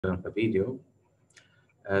of a video.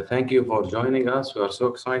 Thank you for joining us. We are so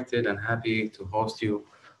excited and happy to host you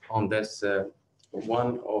on this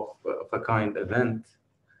one of a kind event.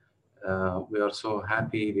 We are so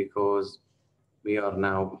happy because we are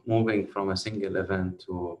now moving from a single event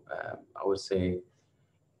to, I would say,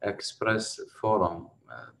 Express Forum.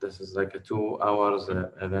 This is like a 2 hours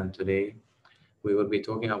event today. We will be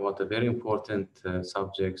talking about a very important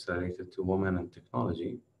subjects related to women and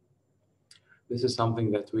technology. This is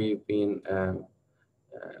something that we've been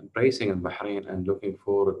embracing in Bahrain and looking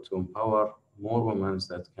forward to empower more women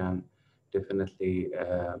that can definitely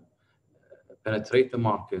penetrate the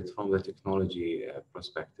market from the technology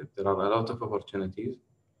perspective. There are a lot of opportunities.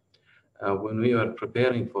 When we were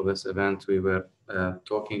preparing for this event, we were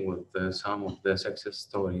talking with some of the success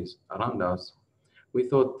stories around us. We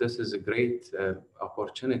thought this is a great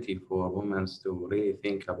opportunity for women to really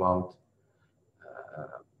think about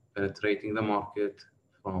penetrating the market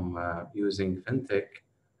from using Fintech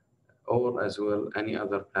or as well any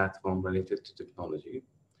other platform related to technology.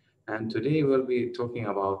 And today we'll be talking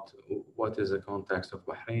about what is the context of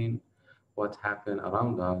Bahrain, what happened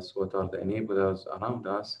around us, what are the enablers around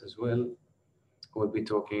us as well. We'll be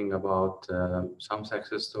talking about some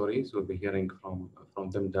success stories. We'll be hearing from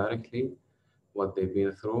them directly, what they've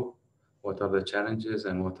been through, what are the challenges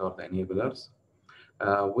and what are the enablers.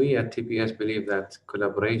 We at TPS believe that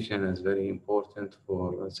collaboration is very important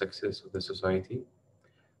for success of the society.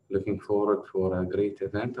 Looking forward for a great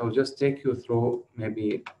event. I'll just take you through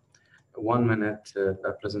maybe 1 minute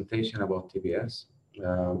a presentation about TPS.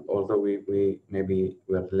 Although we maybe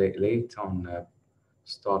we're late on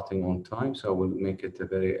starting on time, so I will make it a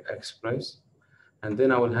very express. And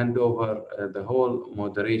then I will hand over the whole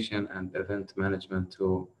moderation and event management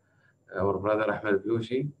to our brother Ahmed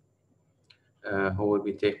Blushi, who will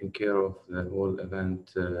be taking care of the whole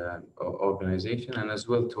event organization. And as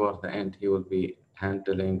well, toward the end, he will be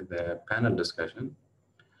handling the panel discussion.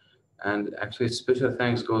 And actually, special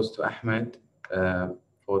thanks goes to Ahmed.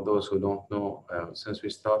 For those who don't know, since we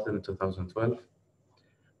started in 2012,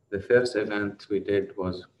 the first event we did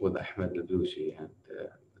was with Ahmed Blushi. And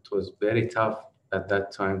it was very tough at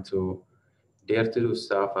that time to dare to do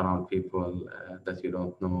stuff around people that you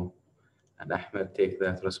don't know. And Ahmed take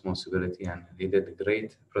that responsibility, and he did a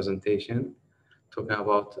great presentation talking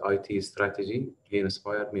about IT strategy. He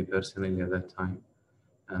inspired me personally at that time,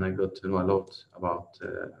 and I got to know a lot about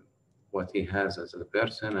what he has as a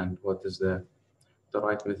person and what is the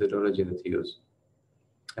right methodology that he uses.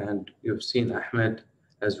 And you've seen Ahmed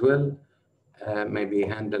as well, maybe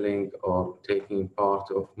handling or taking part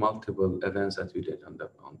of multiple events that we did on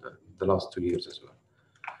the last 2 years as well.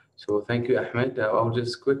 So thank you, Ahmed. I'll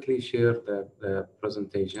just quickly share the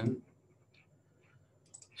presentation.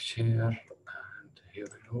 Share, and here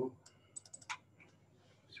we go.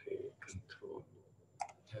 Control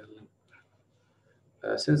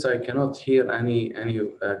L. Since I cannot hear any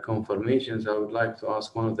confirmations, I would like to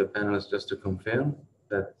ask one of the panelists just to confirm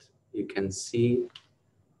that you can see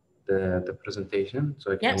the presentation.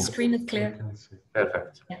 So I can screen is clear.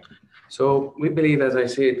 Perfect. Yeah. So we believe, as I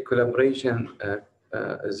said, collaboration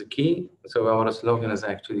is a key. So our slogan is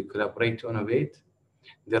actually collaborate to innovate.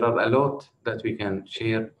 There are a lot that we can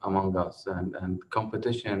share among us, and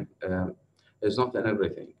competition is not in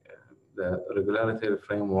everything. The regulatory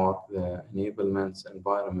framework, the enablements,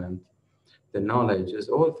 environment, the knowledge is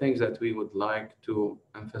all things that we would like to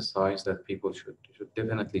emphasize that people should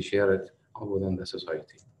definitely share it within the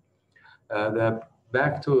society.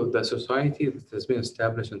 Back to the society that has been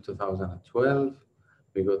established in 2012.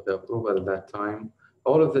 We got the approval at that time.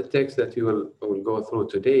 All of the text that you will go through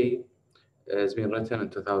today has been written in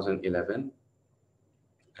 2011.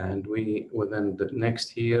 And we, within the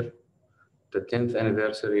next year, the 10th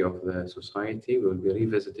anniversary of the society, we will be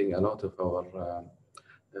revisiting a lot of our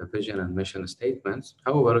vision and mission statements.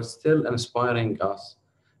 However, it's still inspiring us.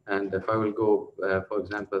 And if I will go, for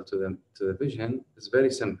example, to the vision, it's very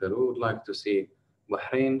simple. We would like to see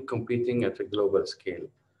Bahrain competing at a global scale.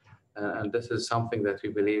 And this is something that we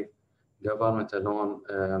believe government alone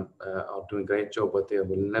are doing a great job, but they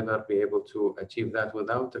will never be able to achieve that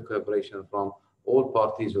without the collaboration from all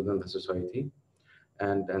parties within the society.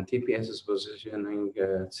 And TPS is positioning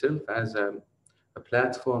itself as a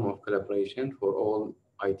platform of collaboration for all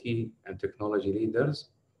IT and technology leaders,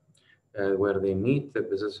 where they meet the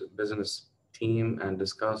business team and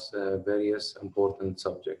discuss various important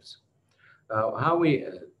subjects. How we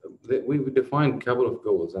defined a couple of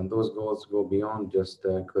goals, and those goals go beyond just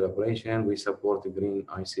collaboration. We support green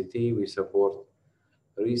ICT, we support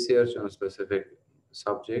research on specific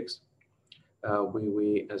subjects.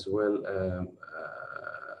 We as well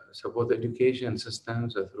support education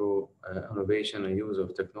systems through innovation and use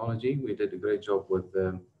of technology. We did a great job with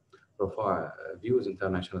Profile Views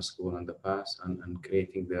International School in the past and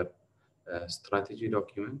creating their strategy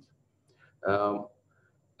document.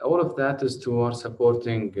 All of that is towards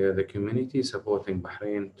supporting the community, supporting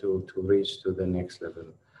Bahrain to reach to the next level.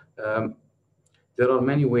 Um, there are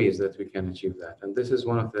many ways that we can achieve that. And this is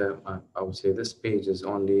one of the, I would say this page is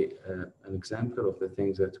only an example of the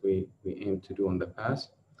things that we aim to do in the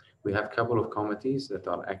past. We have a couple of committees that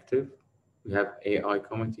are active. We have AI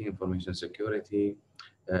committee, information security,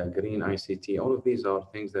 green ICT. All of these are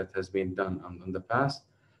things that has been done in the past,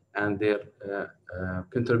 and their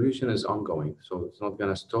contribution is ongoing. So it's not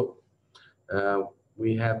going to stop.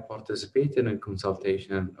 We have participated in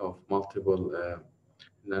consultation of multiple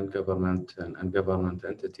non-government and government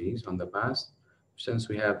entities on the past. Since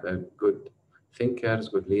we have good thinkers,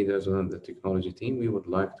 good leaders within the technology team, we would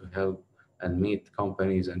like to help and meet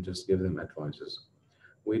companies and just give them advices.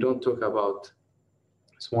 We don't talk about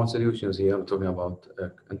small solutions here, I'm talking about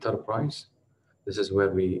enterprise. This is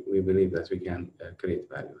where we believe that we can create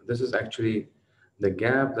value. This is actually the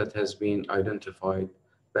gap that has been identified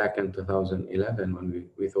back in 2011 when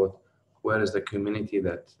we thought, where is the community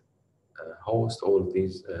that host all of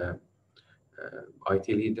these IT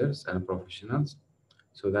leaders and professionals?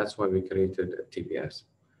 So that's why we created TBS.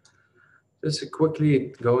 Just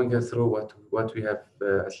quickly going through what we have,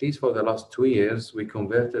 at least for the last 2 years, we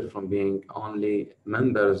converted from being only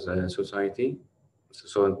members society.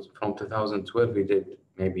 So from 2012, we did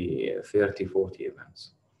maybe 30, 40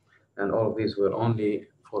 events. And all of these were only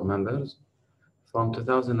for members. From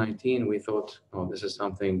 2019, we thought, oh, this is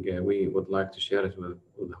something we would like to share it with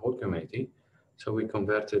the whole community. So we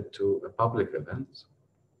converted to a public event.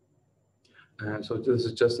 And so this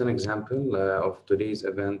is just an example of today's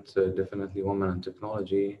event, definitely women in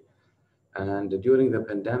technology. And during the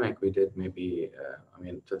pandemic, we did maybe,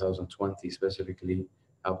 2020 specifically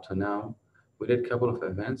up to now, we did a couple of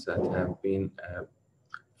events that have been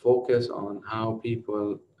focused on how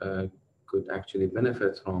people could actually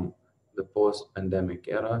benefit from the post-pandemic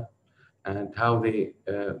era and how they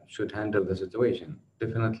should handle the situation.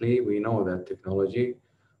 Definitely, we know that technology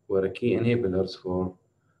were a key enablers for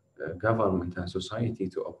government and society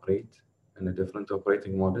to operate in a different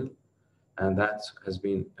operating model. And that has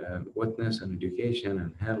been witnessed in education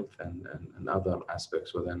and health and other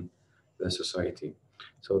aspects within the society.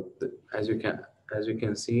 So as you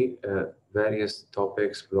can see, various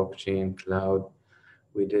topics, blockchain, cloud.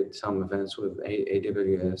 We did some events with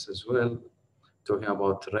AWS as well, talking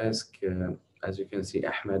about risk. As you can see,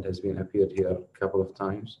 Ahmed has been appeared here a couple of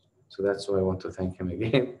times. So that's why I want to thank him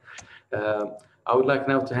again. I would like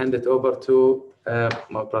now to hand it over to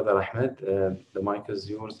my brother Ahmed. The mic is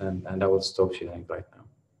yours, and I will stop sharing right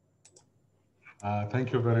now.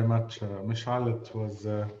 Thank you very much, Mishal. It was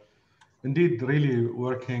indeed really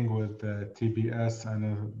working with TBS and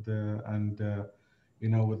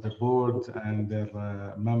with the board and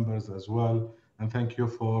their members as well. And thank you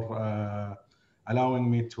for allowing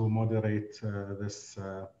me to moderate this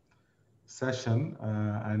session.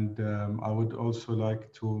 I would also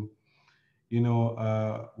like to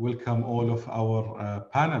welcome all of our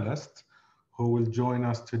panelists who will join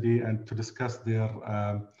us today and to discuss their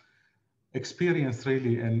experience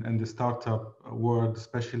really in the startup world,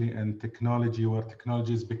 especially in technology, where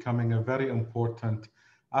technology is becoming a very important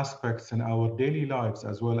aspect in our daily lives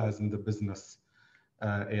as well as in the business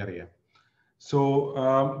area.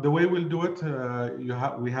 So the way we'll do it,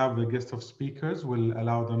 we have a guest of speakers. We'll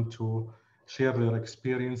allow them to share their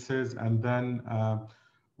experiences, and then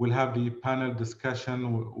we'll have the panel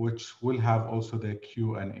discussion, which will have also the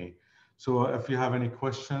Q&A. So if you have any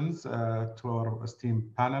questions to our esteemed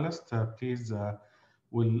panelists, please,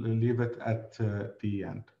 we'll leave it at the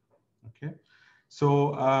end. Okay. So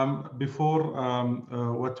before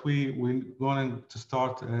what we're going to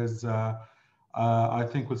start is, I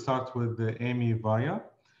think we'll start with Amy Vaya.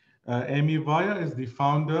 Amy Vaya is the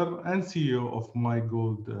founder and CEO of My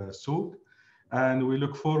Gold Souk. And we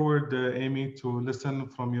look forward, Amy, to listen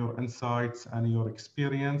from your insights and your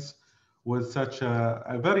experience with such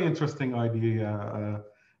a very interesting idea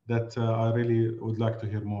that I really would like to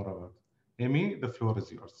hear more about. Amy, the floor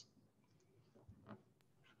is yours.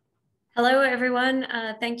 Hello, everyone.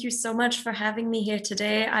 Thank you so much for having me here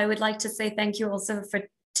today. I would like to say thank you also for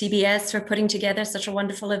TBS for putting together such a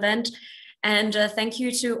wonderful event. And thank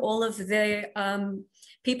you to all of the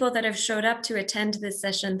people that have showed up to attend this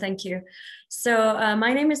session. Thank you. So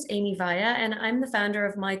my name is Amy Vaya, and I'm the founder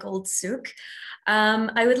of My Gold Souk.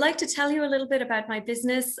 I would like to tell you a little bit about my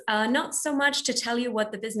business, not so much to tell you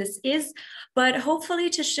what the business is, but hopefully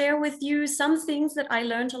to share with you some things that I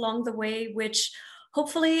learned along the way, which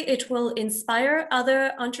hopefully it will inspire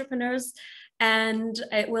other entrepreneurs, and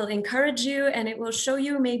it will encourage you, and it will show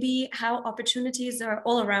you maybe how opportunities are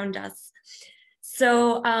all around us.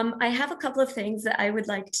 So I have a couple of things that I would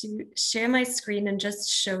like to share my screen and just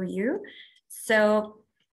show you. So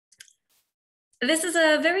this is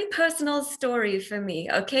a very personal story for me,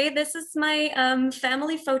 okay? This is my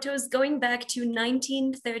family photos going back to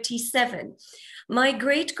 1937. My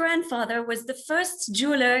great-grandfather was the first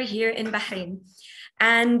jeweler here in Bahrain.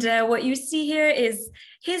 And what you see here is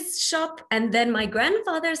his shop, and then my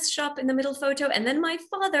grandfather's shop in the middle photo, and then my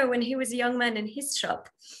father when he was a young man in his shop.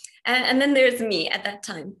 And then there's me at that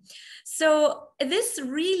time. So this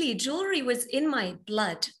really, jewelry was in my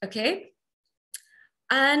blood, okay?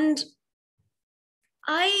 And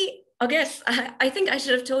I think I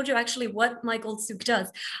should have told you actually what My Gold Souk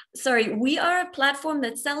does. Sorry, we are a platform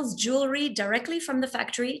that sells jewelry directly from the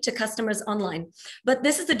factory to customers online. But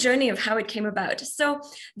this is the journey of how it came about. So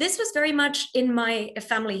this was very much in my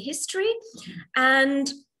family history.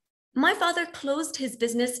 And my father closed his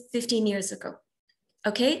business 15 years ago.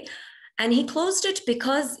 Okay. And he closed it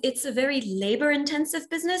because it's a very labor-intensive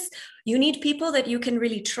business. You need people that you can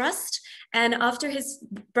really trust. And after his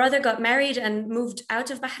brother got married and moved out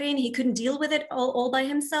of Bahrain, he couldn't deal with it all by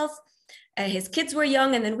himself. His kids were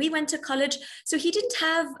young, and then we went to college. So he didn't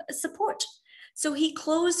have support. So he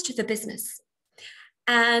closed the business.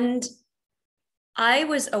 And I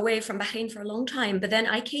was away from Bahrain for a long time, but then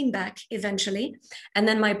I came back eventually. And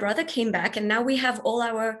then my brother came back, and now we have all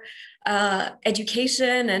our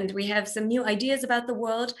education, and we have some new ideas about the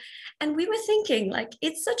world. And we were thinking, like,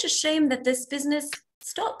 it's such a shame that this business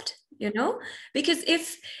stopped, you know, because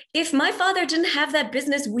if my father didn't have that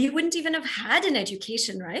business, we wouldn't even have had an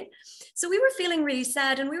education, right? So we were feeling really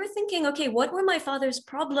sad, and we were thinking, okay, what were my father's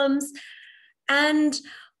problems? And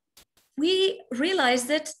we realized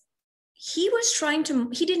that he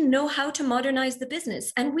didn't know how to modernize the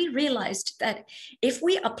business. And we realized that if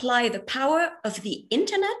we apply the power of the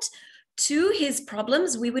internet to his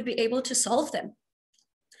problems, we would be able to solve them.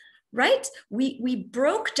 Right? We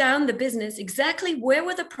broke down the business exactly where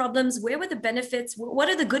were the problems, where were the benefits, what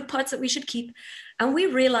are the good parts that we should keep. And we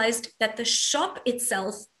realized that the shop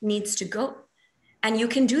itself needs to go. And you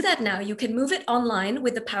can do that now. You can move it online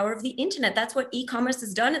with the power of the internet. That's what e-commerce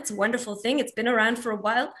has done. It's a wonderful thing. It's been around for a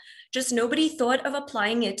while. Just nobody thought of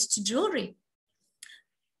applying it to jewelry.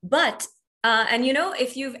 But and you know,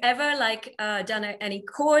 if you've ever done any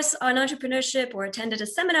course on entrepreneurship or attended a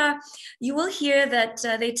seminar, you will hear that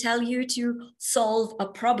they tell you to solve a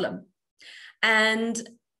problem. And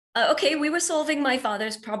okay, we were solving my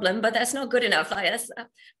father's problem, but that's not good enough. That's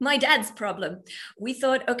my dad's problem. We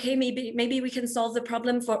thought, okay, maybe we can solve the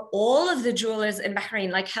problem for all of the jewelers in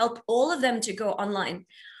Bahrain, like help all of them to go online.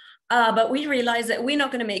 But we realized that we're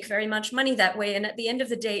not going to make very much money that way. And at the end of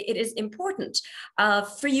the day, it is important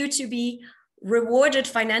for you to be rewarded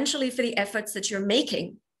financially for the efforts that you're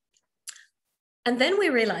making. And then we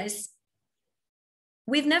realized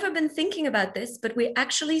we've never been thinking about this, but we're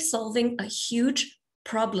actually solving a huge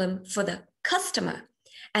problem for the customer.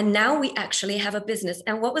 And now we actually have a business.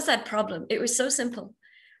 And what was that problem? It was so simple.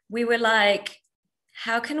 We were like,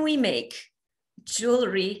 how can we make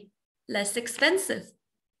jewelry less expensive?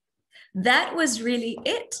 That was really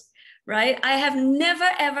it, right? I have never,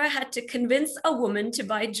 ever had to convince a woman to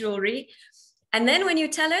buy jewelry. And then when you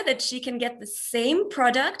tell her that she can get the same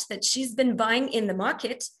product that she's been buying in the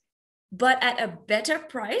market, but at a better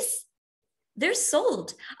price, they're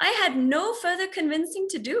sold. I had no further convincing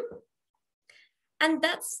to do. And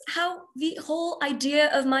that's how the whole idea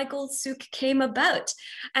of My Gold Souk came about.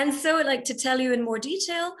 And so I'd like to tell you in more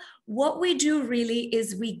detail, what we do really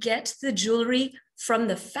is we get the jewelry from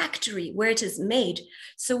the factory where it is made.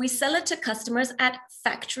 So we sell it to customers at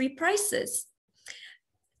factory prices.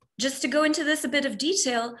 Just to go into this a bit of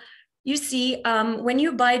detail, you see, when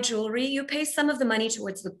you buy jewelry, you pay some of the money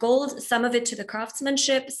towards the gold, some of it to the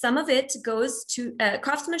craftsmanship, some of it goes to,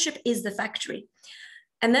 craftsmanship is the factory.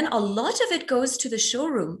 And then a lot of it goes to the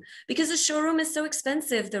showroom because the showroom is so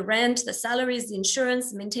expensive, the rent, the salaries, the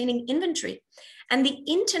insurance, maintaining inventory. And the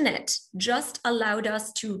internet just allowed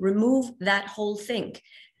us to remove that whole thing.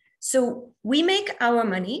 So we make our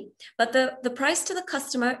money, but the price to the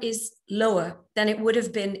customer is lower than it would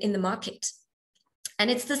have been in the market.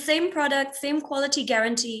 And it's the same product, same quality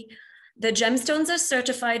guarantee. The gemstones are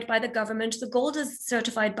certified by the government. The gold is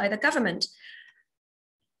certified by the government.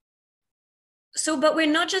 but we're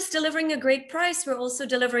not just delivering a great price, we're also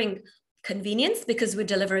delivering convenience because we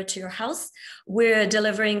deliver it to your house. We're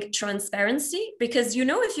delivering transparency because, you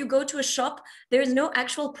know, if you go to a shop, there's no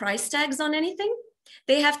actual price tags on anything.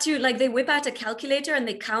 They have to, like, they whip out a calculator and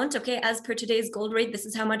they count, okay, as per today's gold rate, this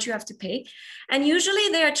is how much you have to pay. And usually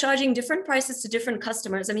they are charging different prices to different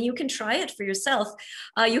customers. I mean, you can try it for yourself.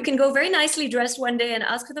 You can go very nicely dressed one day and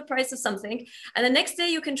ask for the price of something. And the next day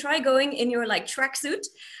you can try going in your like tracksuit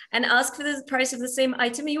and ask for the price of the same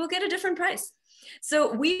item, and you will get a different price.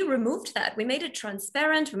 So we removed that. We made it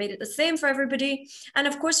transparent. We made it the same for everybody. And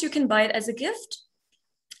of course, you can buy it as a gift,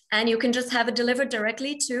 and you can just have it delivered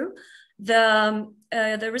directly to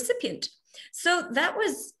the recipient. So that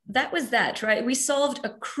was that, right? We solved a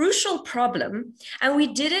crucial problem, and we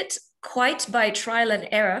did it quite by trial and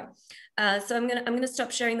error. So I'm gonna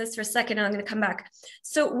stop sharing this for a second, and I'm gonna come back.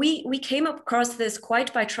 So we came across this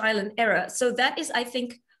quite by trial and error. So that is, I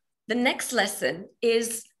think, the next lesson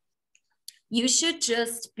is you should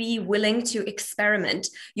just be willing to experiment.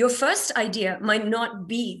 Your first idea might not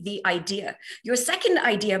be the idea. Your second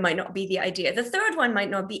idea might not be the idea. The third one might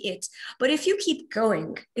not be it. But if you keep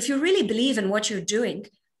going, if you really believe in what you're doing,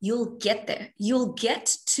 you'll get there. You'll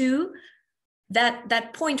get to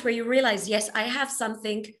that point where you realize, yes, I have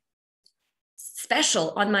something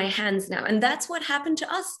special on my hands now. And that's what happened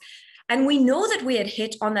to us. And we know that we had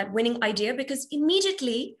hit on that winning idea because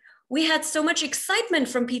immediately we had so much excitement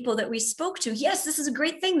from people that we spoke to. Yes, this is a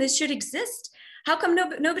great thing. This should exist. How come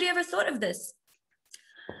nobody ever thought of this?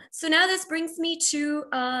 So now this brings me to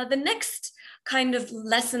the next kind of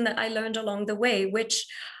lesson that I learned along the way, which,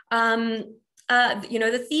 you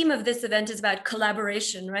know, the theme of this event is about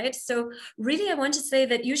collaboration, right? So really, I want to say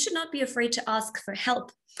that you should not be afraid to ask for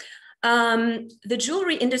help. The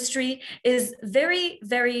jewelry industry is very,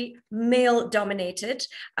 very male dominated.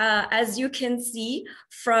 As you can see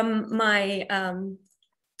from my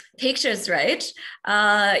pictures, right?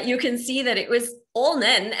 You can see that it was all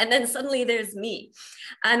men, and then suddenly there's me.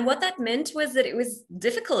 And what that meant was that it was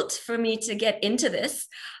difficult for me to get into this.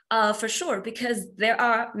 For sure, because there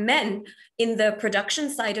are men in the production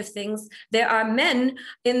side of things, there are men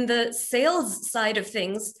in the sales side of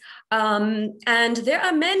things, and there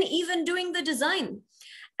are men even doing the design.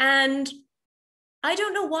 And I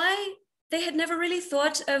don't know why they had never really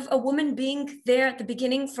thought of a woman being there at the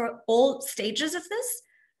beginning for all stages of this,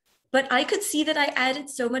 but I could see that I added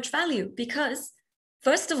so much value because,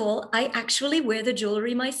 first of all, I actually wear the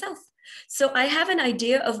jewelry myself. So I have an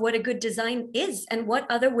idea of what a good design is and what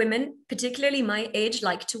other women, particularly my age,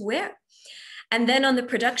 like to wear. And then on the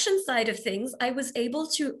production side of things, I was able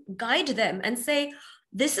to guide them and say,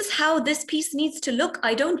 this is how this piece needs to look.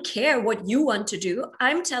 I don't care what you want to do.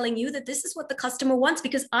 I'm telling you that this is what the customer wants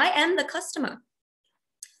because I am the customer.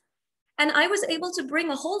 And I was able to bring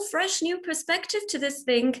a whole fresh new perspective to this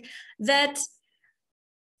thing that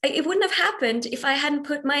it wouldn't have happened if I hadn't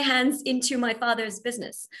put my hands into my father's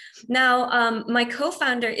business. Now, my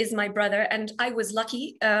co-founder is my brother, and I was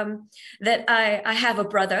lucky that I have a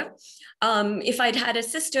brother. If I'd had a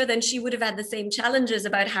sister, then she would have had the same challenges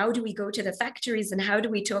about how do we go to the factories and how do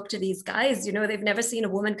we talk to these guys? You know, they've never seen a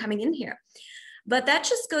woman coming in here. But that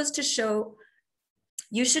just goes to show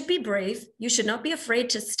you should be brave. You should not be afraid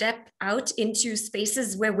to step out into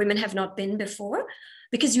spaces where women have not been before,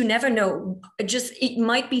 because you never know, it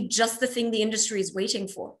might be just the thing the industry is waiting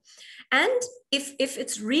for. And if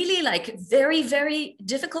it's really like very, very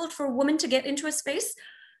difficult for a woman to get into a space,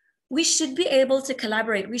 we should be able to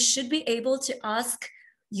collaborate. We should be able to ask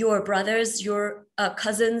your brothers, your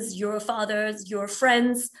cousins, your fathers, your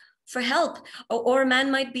friends for help. Or a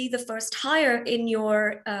man might be the first hire in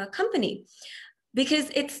your company.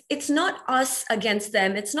 Because it's not us against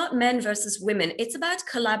them. It's not men versus women. It's about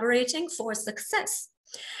collaborating for success.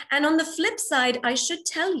 And on the flip side, I should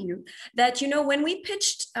tell you that, you know, when we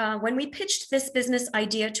pitched this business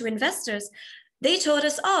idea to investors, they told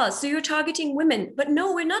us, so you're targeting women. But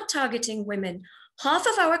no, we're not targeting women. Half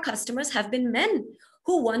of our customers have been men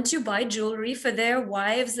who want to buy jewelry for their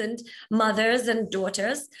wives and mothers and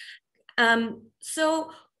daughters.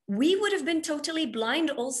 So we would have been totally blind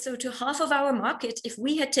also to half of our market if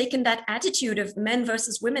we had taken that attitude of men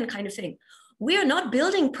versus women kind of thing. We are not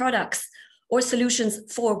building products or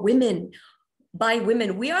solutions for women, by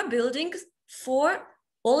women. We are building for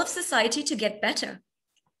all of society to get better.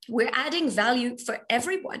 We're adding value for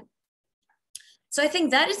everyone. So I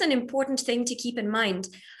think that is an important thing to keep in mind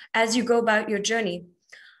as you go about your journey.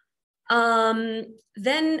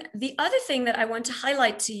 Then the other thing that I want to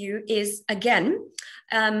highlight to you is, again,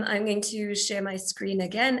 I'm going to share my screen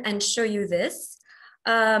again and show you this.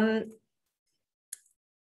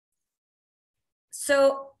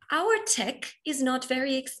 So our tech is not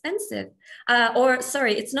very expensive,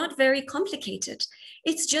 it's not very complicated.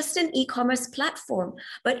 It's just an e-commerce platform.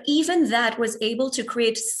 But even that was able to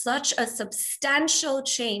create such a substantial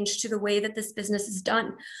change to the way that this business is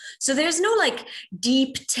done. So there's no like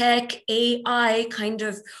deep tech AI kind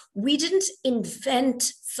of, we didn't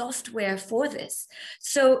invent software for this.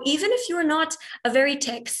 So even if you're not a very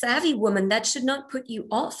tech savvy woman, that should not put you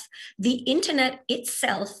off. The internet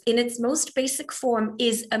itself in its most basic form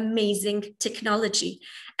is amazing technology.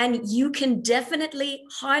 And you can definitely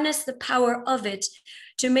harness the power of it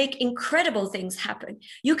to make incredible things happen.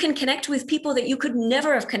 You can connect with people that you could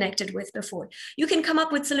never have connected with before. You can come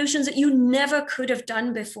up with solutions that you never could have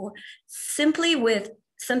done before, simply with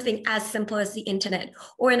something as simple as the internet,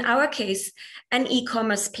 or in our case, an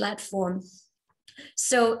e-commerce platform.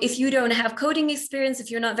 So if you don't have coding experience,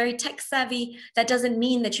 if you're not very tech savvy, that doesn't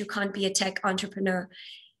mean that you can't be a tech entrepreneur.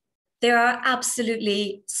 There are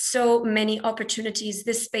absolutely so many opportunities.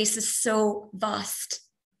 This space is so vast.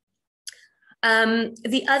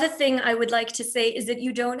 The other thing I would like to say is that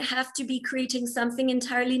you don't have to be creating something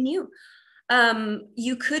entirely new.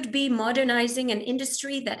 You could be modernizing an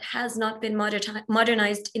industry that has not been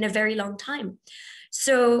modernized in a very long time.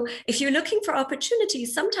 So if you're looking for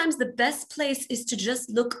opportunities, sometimes the best place is to just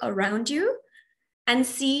look around you and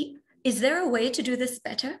see, is there a way to do this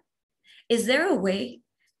better? Is there a way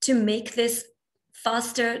to make this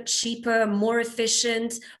faster, cheaper, more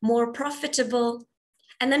efficient, more profitable?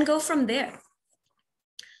 And then go from there.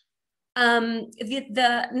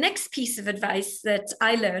 The next piece of advice that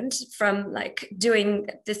I learned from like doing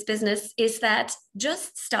this business is that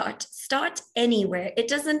just start anywhere. It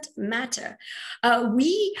doesn't matter.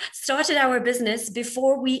 We started our business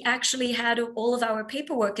before we actually had all of our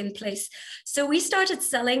paperwork in place. So we started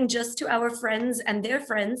selling just to our friends and their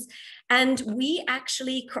friends. And we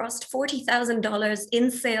actually crossed $40,000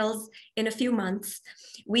 in sales in a few months.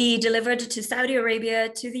 We delivered to Saudi Arabia,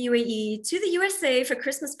 to the UAE, to the USA for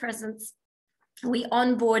Christmas presents. We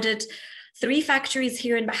onboarded 3 factories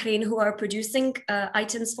here in Bahrain who are producing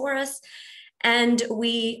items for us. And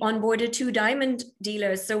we onboarded 2 diamond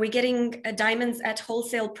dealers. So we're getting diamonds at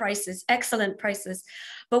wholesale prices, excellent prices.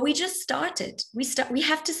 But we just started. We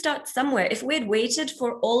have to start somewhere. If we had waited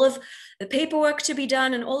for all of the paperwork to be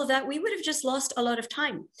done and all of that, we would have just lost a lot of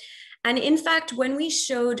time. And in fact, when we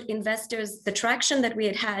showed investors the traction that we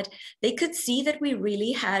had, they could see that we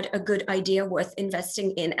really had a good idea worth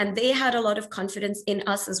investing in. And they had a lot of confidence in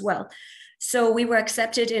us as well. So we were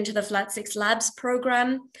accepted into the Flat 6 Labs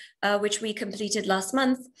program, which we completed last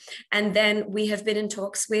month. And then we have been in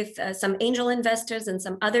talks with some angel investors and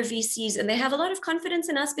some other VCs, and they have a lot of confidence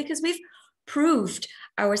in us because we've proved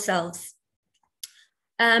ourselves.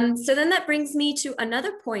 So then that brings me to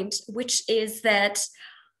another point, which is that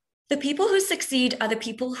the people who succeed are the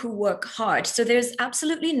people who work hard. So there's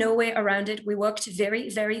absolutely no way around it. We worked very,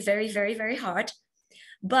 very, very, very, very hard.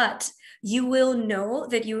 But you will know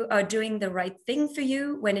that you are doing the right thing for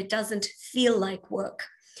you when it doesn't feel like work.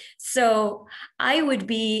 So I would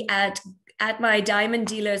be at my diamond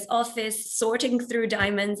dealer's office sorting through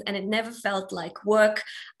diamonds, and it never felt like work.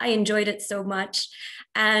 I enjoyed it so much.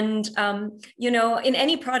 And, you know, in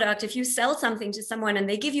any product, if you sell something to someone and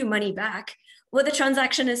they give you money back, well, the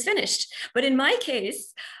transaction is finished. But in my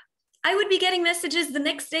case, I would be getting messages the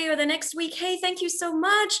next day or the next week. Hey, thank you so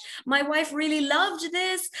much. My wife really loved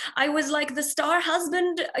this. I was like the star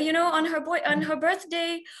husband, you know, on her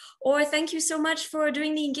birthday. Or thank you so much for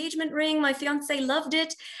doing the engagement ring. My fiance loved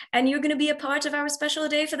it. And you're going to be a part of our special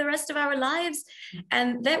day for the rest of our lives.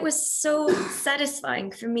 And that was so satisfying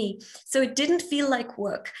for me. So it didn't feel like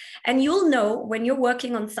work. And you'll know when you're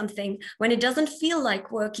working on something, when it doesn't feel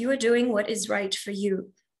like work, you are doing what is right for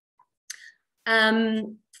you.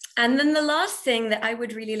 And then the last thing that I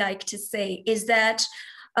would really like to say is that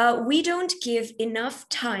we don't give enough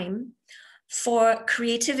time for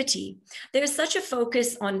creativity. There's such a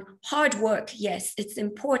focus on hard work. Yes, it's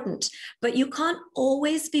important, but you can't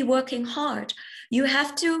always be working hard. You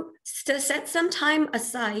have to set some time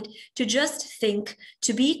aside to just think,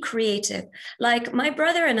 to be creative. Like my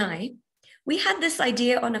brother and I, we had this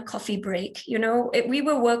idea on a coffee break. You know, we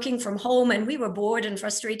were working from home and we were bored and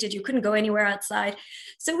frustrated. You couldn't go anywhere outside.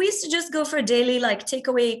 So we used to just go for a daily like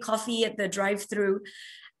takeaway coffee at the drive-through.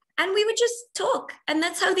 And we would just talk. And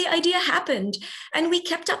that's how the idea happened. And we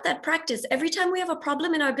kept up that practice. Every time we have a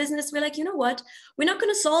problem in our business, we're like, you know what? We're not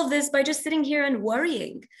going to solve this by just sitting here and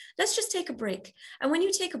worrying. Let's just take a break. And when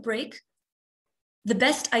you take a break, the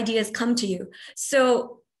best ideas come to you.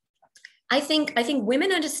 So I think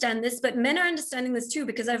women understand this, but men are understanding this too,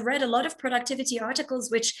 because I've read a lot of productivity articles,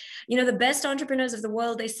 which, the best entrepreneurs of the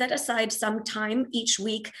world, they set aside some time each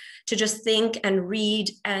week to just think and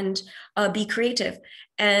read and be creative.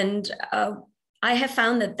 And I have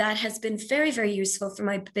found that that has been very, very useful for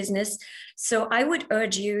my business. So I would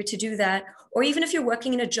urge you to do that. Or even if you're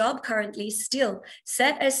working in a job currently, still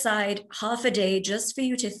set aside half a day just for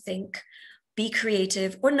you to think, be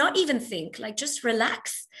creative, or not even think, like just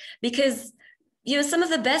relax, because some of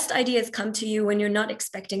the best ideas come to you when you're not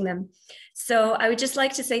expecting them. So I would just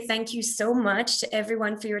like to say thank you so much to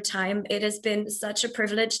everyone for your time. It has been such a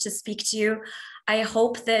privilege to speak to you. I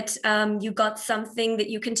hope that you got something that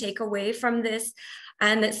you can take away from this,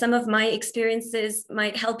 and that some of my experiences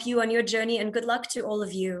might help you on your journey, and good luck to all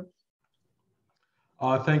of you.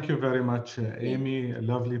 Thank you very much, Amy. A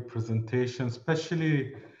lovely presentation,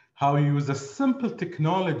 especially how you use a simple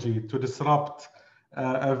technology to disrupt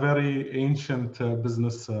a very ancient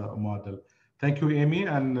business model. Thank you, Amy,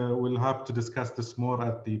 and we'll have to discuss this more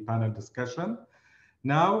at the panel discussion.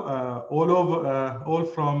 Now, all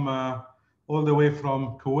the way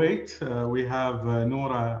from Kuwait, we have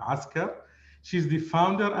Noura Askar. She's the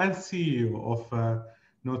founder and CEO of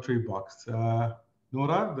NotaryBox.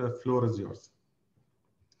 Noura, the floor is yours.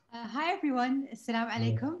 Hi everyone, Assalamu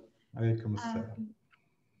alaikum. Alaikum assalam.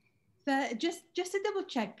 Just to double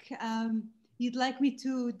check, you'd like me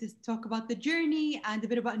to just talk about the journey and a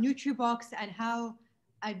bit about NutriBox and how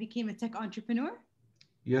I became a tech entrepreneur?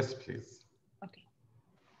 Yes, please. Okay.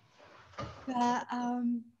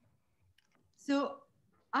 So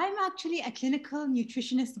I'm actually a clinical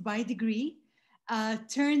nutritionist by degree,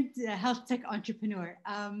 turned health tech entrepreneur.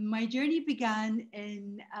 My journey began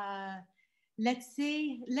in let's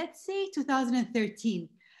say 2013.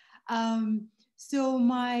 So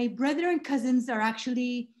my brother and cousins are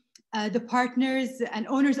actually the partners and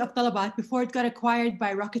owners of Talabat before it got acquired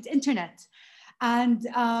by Rocket Internet. And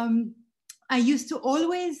I used to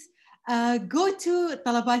always go to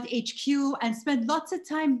Talabat HQ and spend lots of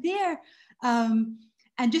time there,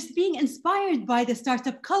 and just being inspired by the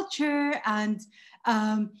startup culture and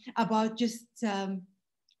about just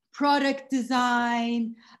product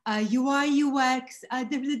design, UI, UX,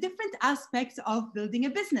 the different aspects of building a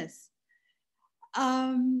business.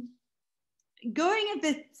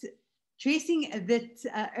 Tracing a bit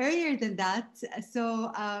earlier than that.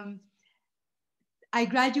 So I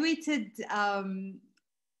graduated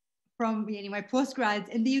from my postgrad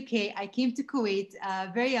in the UK. I came to Kuwait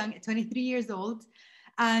very young, 23 years old,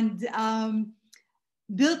 and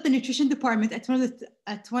built the nutrition department at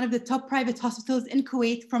one of the top private hospitals in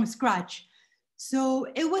Kuwait from scratch. So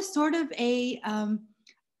it was sort of an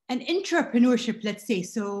intrapreneurship, let's say.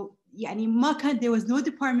 So there was no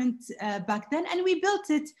department back then, and we built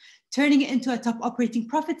it, turning it into a top operating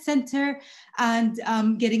profit center and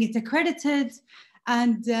getting it accredited.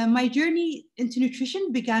 And my journey into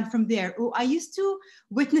nutrition began from there. I used to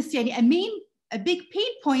witness a big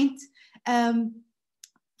pain point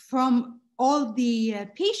from all the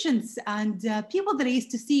patients and people that I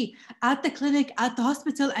used to see at the clinic, at the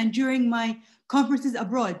hospital, and during my conferences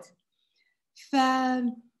abroad.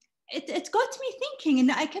 It got me thinking, and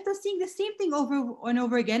I kept on seeing the same thing over and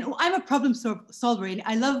over again. I'm a problem solver, and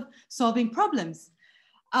I love solving problems.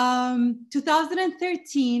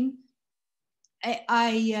 2013,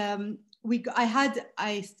 I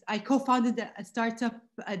co-founded a startup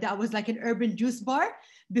that was like an urban juice bar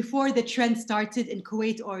before the trend started in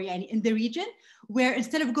Kuwait or in the region, where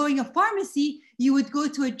instead of going to a pharmacy, you would go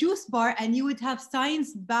to a juice bar and you would have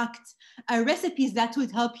science-backed recipes that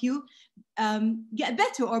would help you get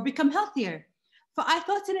better or become healthier. So I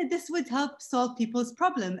thought this would help solve people's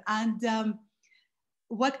problem. And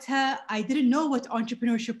I didn't know what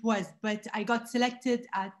entrepreneurship was, but I got selected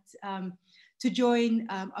to join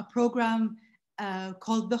a program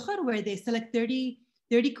called Bukhar, where they select 30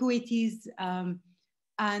 Kuwaitis,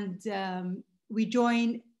 and we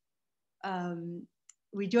join an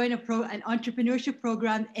entrepreneurship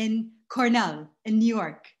program in Cornell in New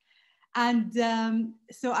York. And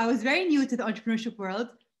so I was very new to the entrepreneurship world.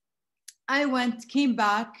 I came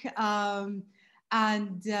back, and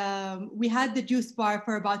we had the juice bar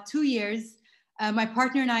for about 2 years. My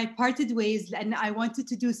partner and I parted ways, and I wanted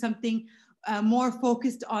to do something more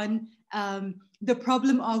focused on the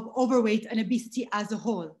problem of overweight and obesity as a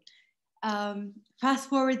whole. Fast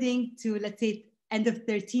forwarding to, let's say, end of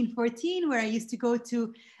 13-14, where I used to go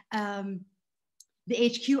to the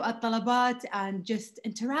HQ at Talabat and just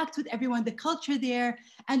interact with everyone, the culture there,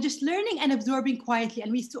 and just learning and absorbing quietly.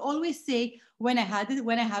 And we used to always say, when I have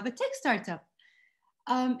a tech startup.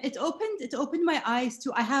 It opened my eyes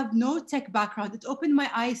to, I have no tech background. It opened my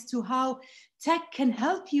eyes to how tech can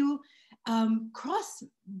help you cross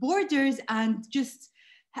borders and just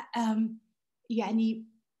يعني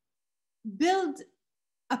build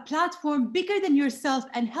a platform bigger than yourself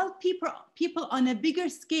and help people on a bigger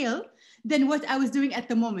scale than what I was doing at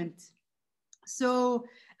the moment. So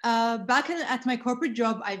back at my corporate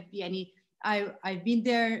job, I've been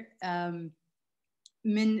there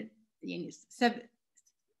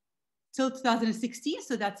till 2016,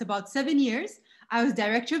 so that's about 7 years. I was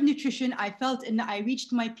director of nutrition. I felt and I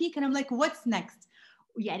reached my peak, and I'm like, what's next?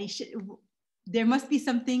 There must be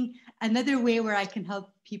something, another way where I can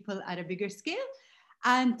help people at a bigger scale.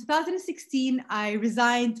 And 2016, I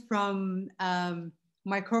resigned from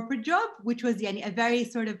my corporate job, which was a very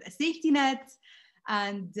sort of a safety net,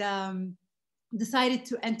 and decided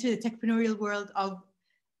to enter the techpreneurial world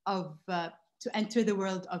to enter the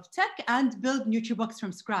world of tech and build NutriBox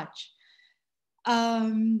from scratch.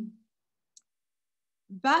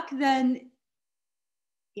 Back then,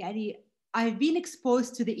 I've been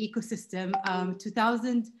exposed to the ecosystem.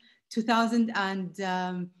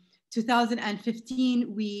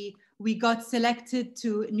 2015, we got selected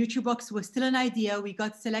to, NutriBox was still an idea. We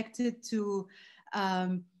got selected to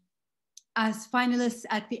as finalists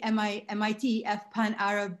at the MIT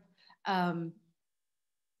Pan-Arab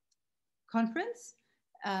conference.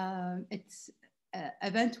 It's an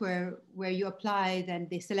event where you apply, then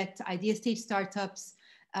they select idea stage startups,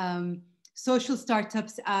 social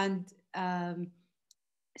startups, and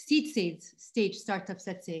seed stage startups,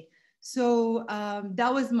 let's say. So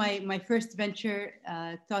that was my first venture,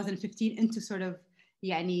 2015, into sort of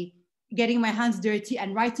getting my hands dirty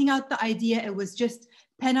and writing out the idea. It was just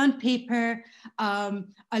pen on paper,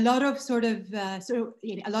 a lot of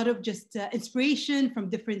a lot of just inspiration from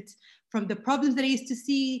the problems that I used to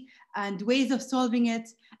see and ways of solving it.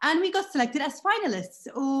 And we got selected as finalists.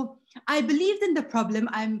 So I believed in the problem.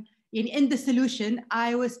 I'm in the solution.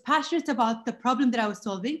 I was passionate about the problem that I was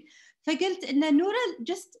solving. فقلت إن نورا,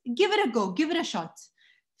 just give it a go, give it a shot.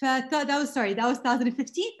 That was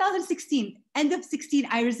 2015, 2016, end of 16,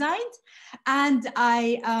 I resigned, and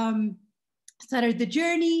I started the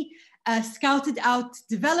journey, scouted out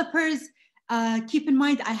developers. Keep in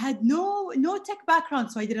mind, I had no tech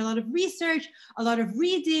background, so I did a lot of research, a lot of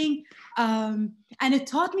reading, and it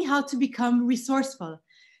taught me how to become resourceful.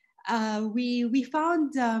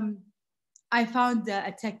 I found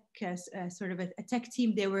a tech sort of a tech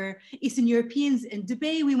team. They were Eastern Europeans in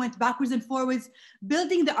Dubai. We went backwards and forwards,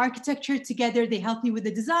 building the architecture together. They helped me with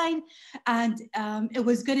the design, and it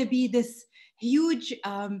was going to be this huge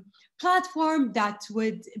platform that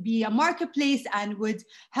would be a marketplace and would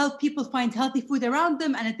help people find healthy food around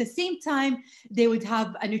them. And at the same time, they would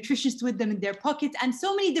have a nutritionist with them in their pocket, and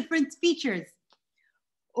so many different features.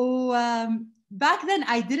 Back then,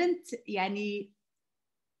 I didn't,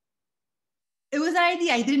 it was an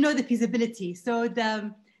idea. I didn't know the feasibility. So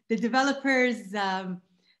the developers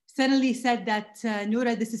suddenly said that,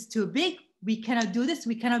 Noura, this is too big. We cannot do this.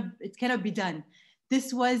 It cannot be done.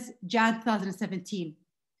 This was Jan 2017.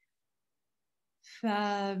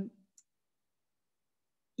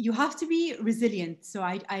 You have to be resilient. So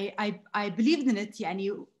I believed in it.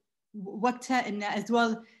 وقتها إن as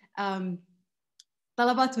well,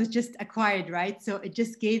 Talabat was just acquired, right? So it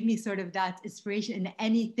just gave me sort of that inspiration in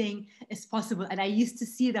anything is possible. And I used to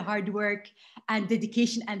see the hard work and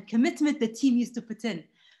dedication and commitment the team used to put in.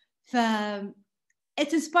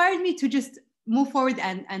 It inspired me to just move forward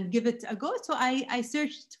and give it a go. So I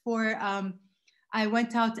searched for, I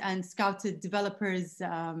went out and scouted developers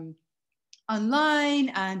online,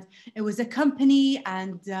 and it was a company,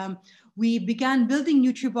 and we began building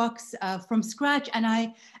NutriBox from scratch. And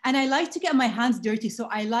I like to get my hands dirty. So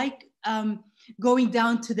I like going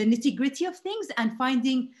down to the nitty gritty of things and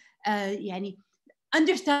finding,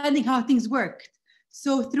 understanding how things worked.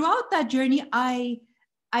 So throughout that journey, I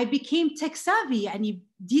became tech savvy and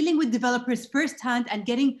dealing with developers firsthand and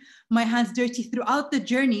getting my hands dirty throughout the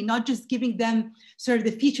journey, not just giving them sort of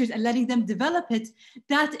the features and letting them develop it.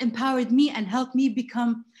 That empowered me and helped me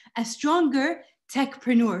become a stronger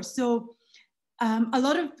techpreneur. So a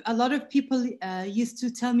lot of people used to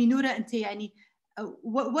tell me, Noura,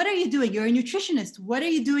 what are you doing? You're a nutritionist. What are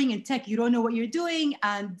you doing in tech? You don't know what you're doing,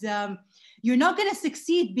 and you're not going to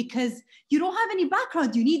succeed because you don't have any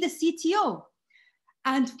background. You need a CTO.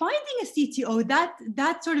 And finding a CTO,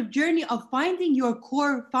 that sort of journey of finding your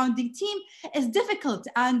core founding team is difficult.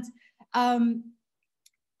 And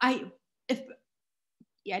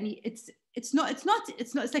it's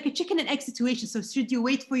like a chicken and egg situation. So should you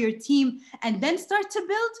wait for your team and then start to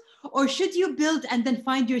build, or should you build and then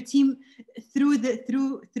find your team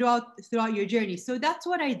throughout your journey? So that's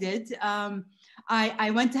what I did.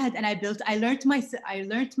 I went ahead and I built. I learned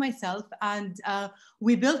myself, and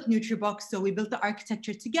we built Nutribox. So we built the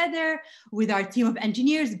architecture together with our team of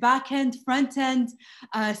engineers, back end, front end,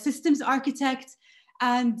 systems architect,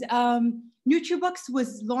 and Nutribox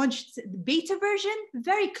was launched beta version,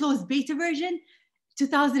 very close beta version,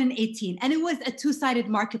 2018. And it was a two-sided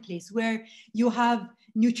marketplace where you have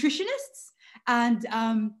nutritionists and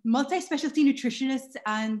multi-specialty nutritionists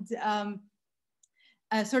and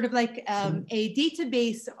sort of like a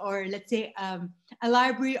database, or let's say a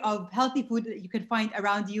library of healthy food that you can find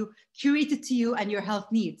around you, curated to you and your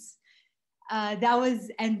health needs. That was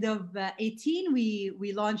end of 18.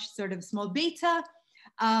 We launched sort of small beta.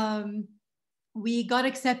 We got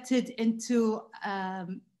accepted into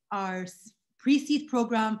our pre-seed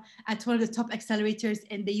program at one of the top accelerators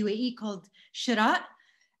in the UAE called Shira.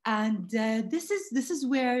 And this is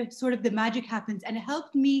where sort of the magic happens, and it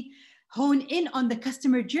helped me hone in on the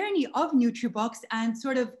customer journey of Nutribox and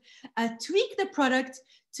sort of tweak the product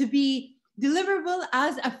to be deliverable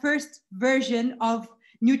as a first version of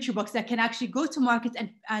Nutribox that can actually go to market,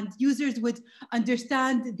 and users would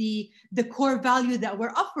understand the core value that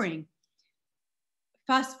we're offering.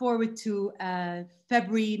 Fast forward to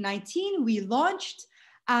February 19, we launched,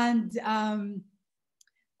 and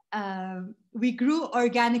we grew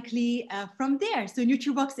organically from there. So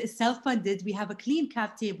Nutribox is self-funded. We have a clean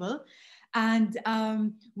cap table, and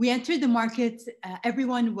we entered the market.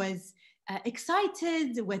 Everyone was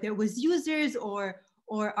excited, whether it was users or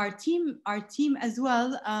our team as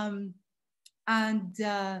well.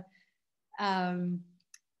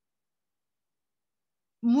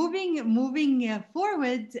 Moving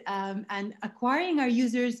forward and acquiring our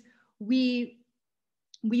users, we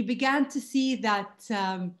began to see that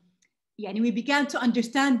we began to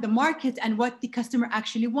understand the market and what the customer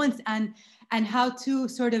actually wants, and how to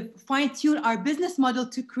sort of fine-tune our business model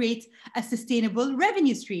to create a sustainable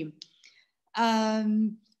revenue stream.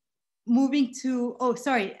 Moving to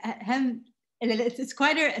it's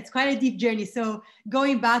quite a deep journey. So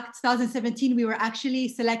going back 2017, we were actually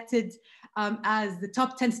selected as the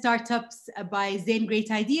top 10 startups by Zain Great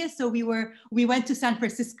Ideas. So we went to San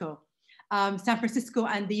Francisco and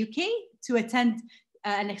the UK to attend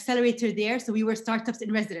an accelerator there. So we were startups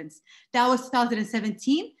in residence. That was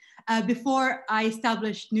 2017, before I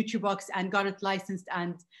established Nutribox and got it licensed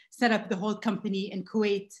and set up the whole company in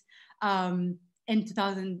Kuwait in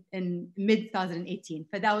mid-2018.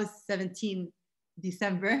 But that was 17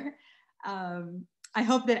 December. I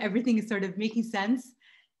hope that everything is sort of making sense.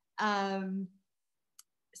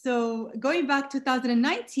 So going back to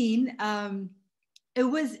 2019, it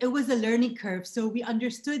was a learning curve. So we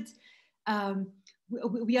understood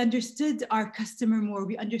our customer more.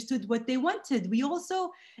 We understood what they wanted. We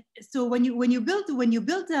also, so when you build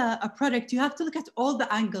a product, you have to look at all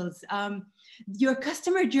the angles. Your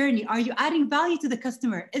customer journey. Are you adding value to the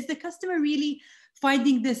customer? Is the customer really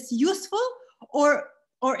finding this useful, or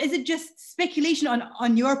is it just speculation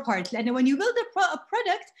on your part? And when you build a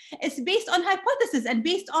product, it's based on hypothesis and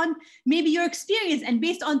based on maybe your experience and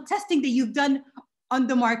based on testing that you've done on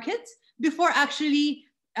the market before actually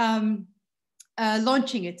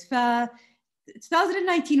launching it.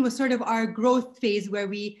 2019 was sort of our growth phase, where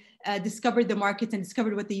we discovered the market and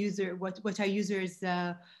discovered what our users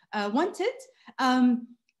wanted.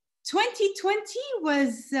 2020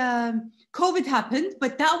 was COVID happened,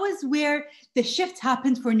 but that was where the shift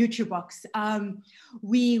happened for Nutribox.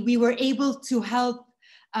 We were able to help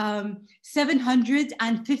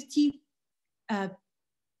 750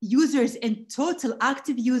 users in total,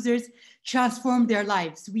 active users, transform their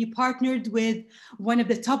lives. We partnered with one of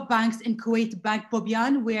the top banks in Kuwait, Bank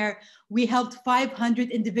Bobyan, where we helped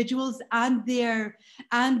 500 individuals and their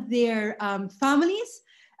families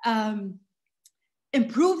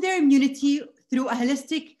improve their immunity through a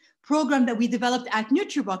holistic program that we developed at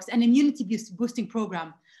Nutribox, an immunity boosting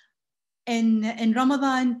program. In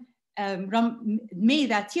Ramadan, May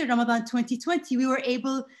that year, Ramadan 2020, we were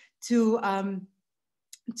able to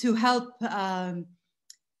help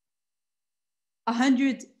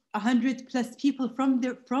 100 plus people from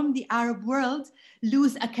the Arab world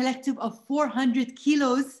lose a collective of 400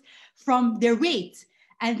 kilos from their weight,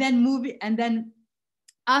 and then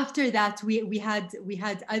after that we had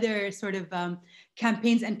other sort of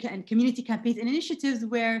campaigns and community campaigns and initiatives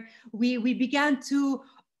where we began to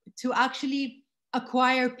actually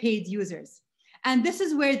acquire paid users. And this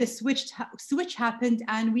is where the switch happened,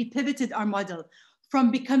 and we pivoted our model from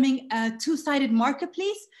becoming a two-sided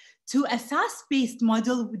marketplace to a SaaS-based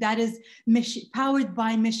model that is powered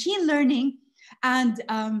by machine learning and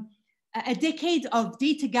a decade of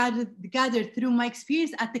data gathered through my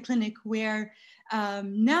experience at the clinic, where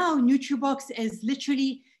now NutriBox is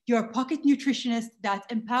literally your pocket nutritionist that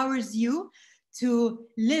empowers you to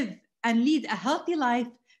live and lead a healthy life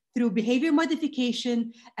through behavior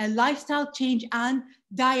modification, a lifestyle change, and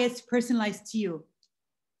diets personalized to you.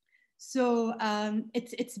 So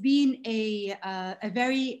it's been a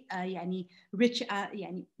very rich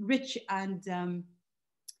and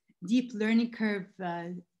deep learning curve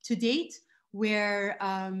to date. Where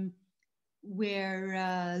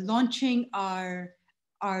we're launching our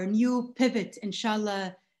new pivot,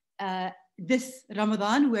 inshallah, this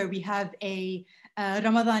Ramadan, where we have a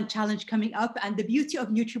Ramadan challenge coming up. And the beauty of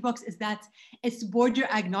NutriBox is that it's border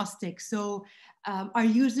agnostic. So our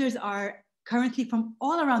users are currently from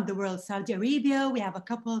all around the world. Saudi Arabia, we have a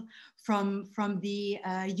couple from the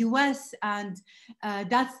US, and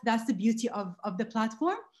that's the beauty of the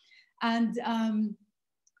platform. And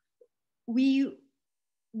we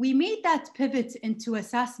made that pivot into a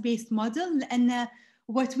SaaS-based model. And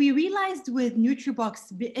what we realized with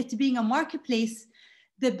NutriBox, it being a marketplace,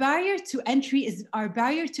 the barrier to entry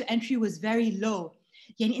was very low.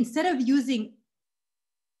 Yani instead of using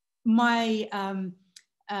my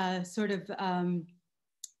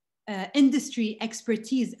industry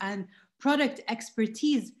expertise and product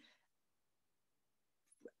expertise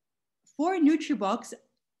for NutriBox,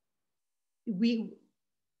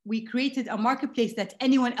 we created a marketplace that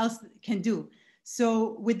anyone else can do.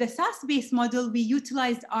 So with the SaaS-based model, we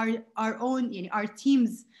utilized our own, our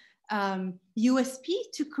team's USP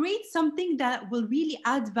to create something that will really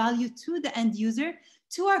add value to the end user,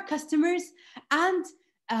 to our customers, and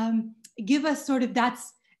give us sort of that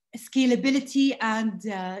scalability and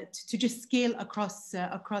to just scale across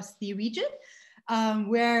the region.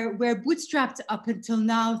 We're bootstrapped up until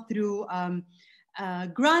now through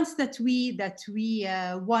grants that we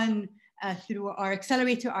won through our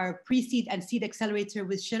accelerator, our pre-seed and seed accelerator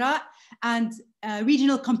with Shira, and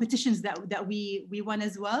regional competitions that we won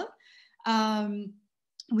as well.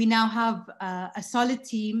 We now have a solid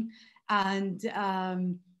team, and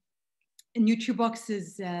NutriBox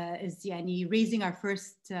is raising our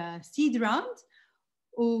first seed round.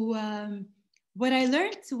 What I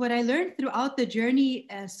learned throughout the journey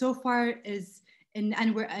so far is,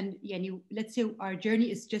 let's say our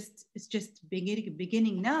journey is just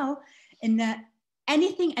beginning now, in that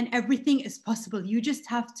anything and everything is possible. You just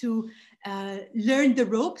have to learn the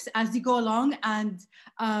ropes as you go along, and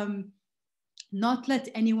not let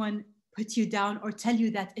anyone put you down or tell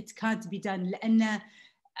you that it can't be done. And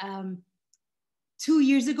 2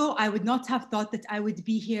 years ago, I would not have thought that I would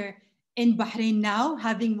be here in Bahrain now,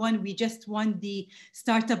 we just won the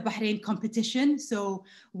Startup Bahrain competition. So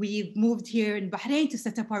we've moved here in Bahrain to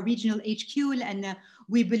set up our regional HQ, and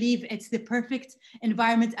we believe it's the perfect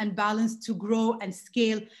environment and balance to grow and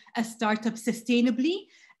scale a startup sustainably,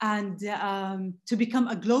 and to become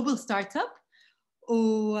a global startup.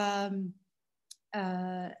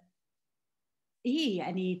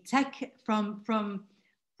 Tech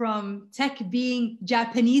from tech being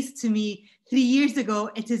Japanese to me 3 years ago,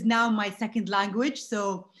 it is now my second language.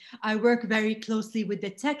 So I work very closely with the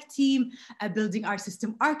tech team, building our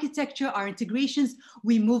system architecture, our integrations.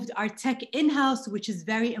 We moved our tech in-house, which is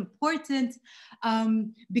very important.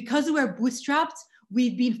 Because we're bootstrapped,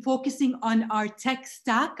 we've been focusing on our tech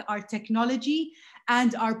stack, our technology,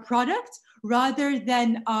 and our product, rather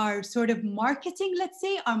than our sort of marketing, let's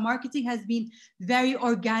say. Our marketing has been very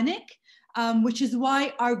organic. Which is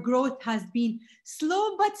why our growth has been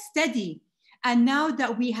slow but steady. And now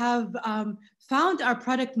that we have found our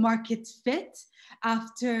product market fit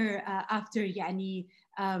after a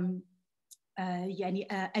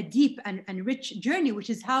deep and rich journey, which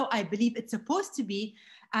is how I believe it's supposed to be,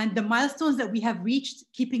 and the milestones that we have reached,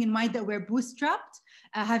 keeping in mind that we're bootstrapped,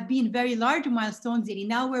 have been very large milestones.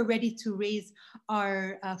 Now we're ready to raise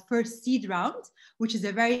our first seed round, which is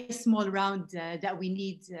a very small round that we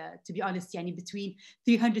need, to be honest, between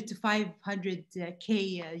 300 to 500K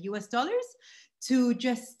US dollars, to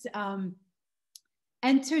just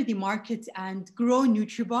enter the market and grow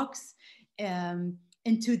NutriBox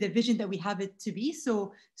into the vision that we have it to be.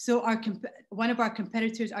 So one of our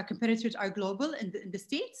competitors are global in the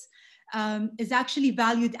States, is actually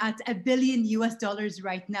valued at $1 billion US dollars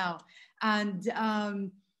right now. And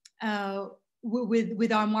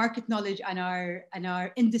with our market knowledge and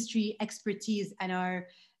our industry expertise and our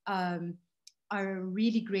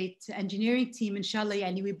really great engineering team,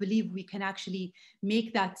 inshallah, we believe we can actually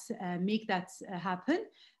make that happen.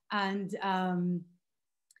 And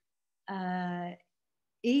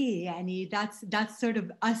يعني that's sort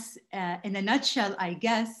of us in a nutshell, I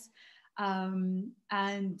guess. And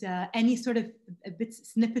any sort of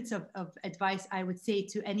snippets of advice I would say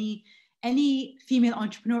to any female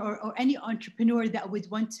entrepreneur or any entrepreneur that would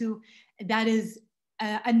want to, that is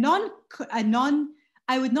I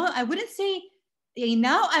wouldn't say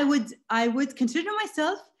now I would consider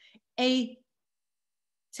myself a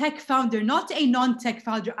tech founder, not a non-tech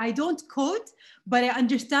founder. I don't code, but I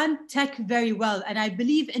understand tech very well. And I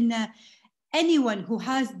believe in anyone who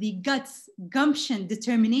has the guts, gumption,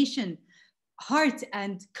 determination, heart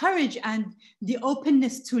and courage and the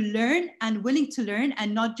openness to learn and willing to learn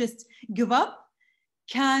and not just give up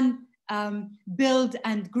can build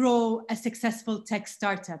and grow a successful tech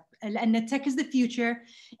startup. And tech is the future.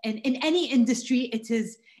 And in any industry, it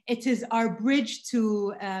is our bridge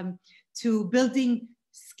to building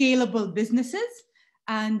scalable businesses.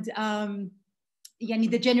 And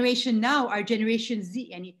the generation now, our generation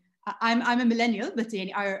Z, I'm a millennial, but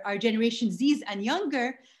our generation Zs and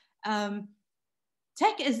younger,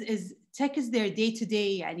 tech is their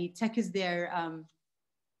day-to-day. Tech is their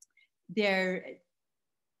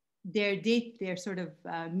sort of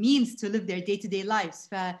means to live their day-to-day lives.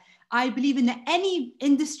 I believe in any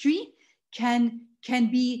industry can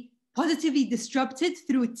be positively disrupted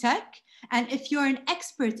through tech. And if you're an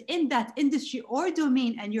expert in that industry or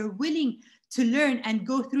domain and you're willing to learn and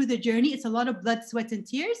go through the journey, it's a lot of blood, sweat, and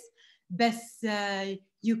tears. But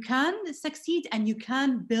you can succeed and you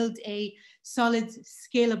can build a solid,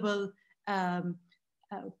 scalable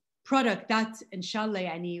product that, inshallah,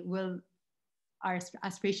 our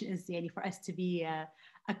aspiration is for us to be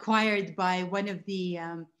acquired by one of the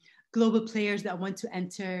global players that want to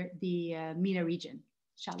enter the MENA region,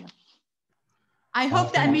 inshallah. I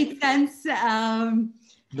hope that made sense.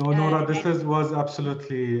 No, Noura, this was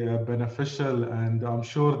absolutely beneficial, and I'm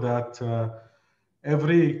sure that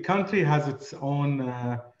every country has its own,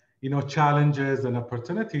 challenges and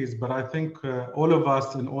opportunities. But I think all of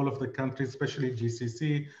us in all of the countries, especially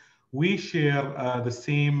GCC, we share the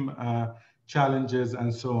same challenges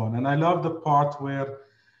and so on. And I love the part where,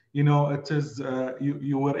 it is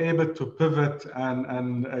you were able to pivot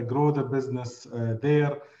and grow the business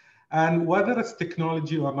there. And whether it's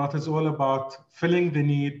technology or not, it's all about filling the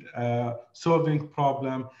need, solving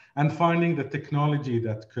problem, and finding the technology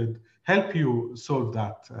that could help you solve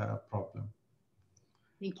that problem.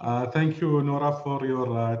 Thank you. Thank you, Noura, for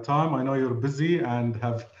your time. I know you're busy and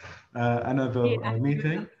have another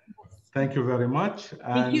meeting. Thank you very much.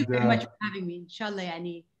 Thank you very much for having me. Inshallah,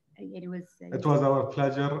 it was our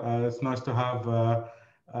pleasure. It's nice to have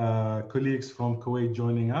colleagues from Kuwait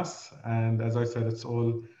joining us. And as I said, it's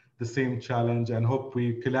all the same challenge, and hope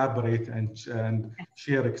we collaborate and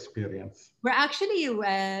share experience. We're actually,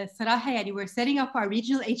 صراحة, we're setting up our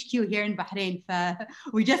regional HQ here in Bahrain.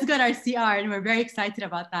 We just got our CR and we're very excited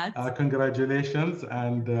about that. Congratulations,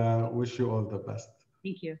 and wish you all the best.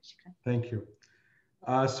 Thank you. Thank you.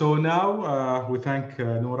 So now we thank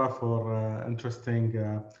Noura for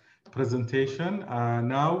interesting presentation.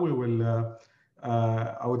 Now we will,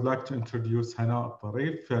 I would like to introduce Hana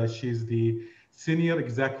Al-Tarif. She's the Senior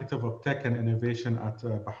Executive of Tech and Innovation at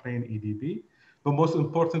Bahrain EDB. But most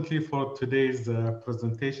importantly for today's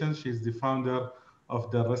presentation, she's the founder of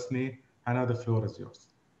Darasni. Hana, the floor is yours.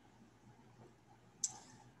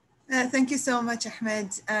 Thank you so much,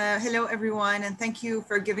 Ahmed. Hello, everyone, and thank you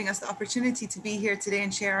for giving us the opportunity to be here today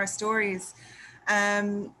and share our stories.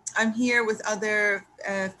 I'm here with other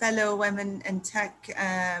fellow women in tech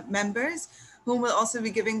members whom will also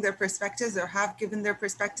be giving their perspectives or have given their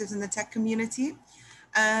perspectives in the tech community.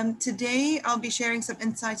 Today, I'll be sharing some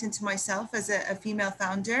insight into myself as a female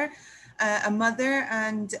founder, a mother,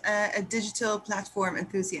 and a digital platform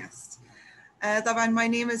enthusiast. طبعاً, my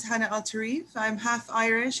name is Hana Al-Tarif. I'm half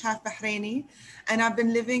Irish, half Bahraini, and I've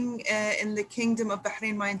been living in the Kingdom of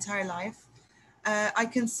Bahrain my entire life. I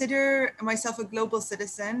consider myself a global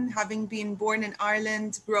citizen, having been born in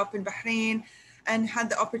Ireland, grew up in Bahrain, and had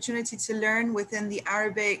the opportunity to learn within the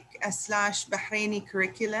Arabic/Bahraini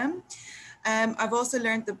curriculum. I've also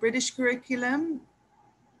learned the British curriculum,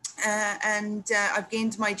 and I've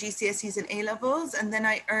gained my GCSEs and A-levels, and then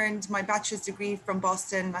I earned my bachelor's degree from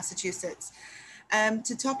Boston, Massachusetts.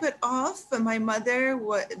 To top it off, my mother,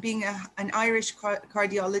 being an Irish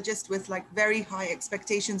cardiologist with very high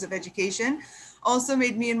expectations of education, also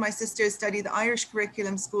made me and my sister study the Irish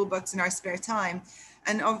curriculum school books in our spare time.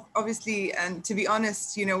 And obviously, and to be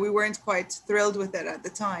honest, we weren't quite thrilled with it at the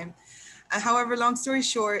time. However, long story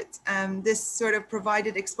short, this sort of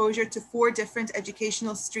provided exposure to 4 different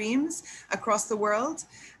educational streams across the world.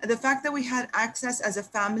 The fact that we had access as a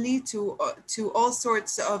family to all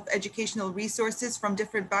sorts of educational resources from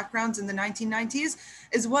different backgrounds in the 1990s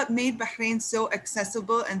is what made Bahrain so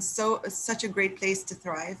accessible and such a great place to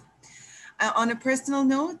thrive. On a personal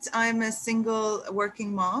note, I'm a single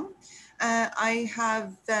working mom. I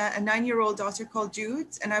have a 9-year-old daughter called Jude,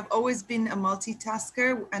 and I've always been a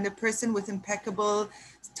multitasker and a person with impeccable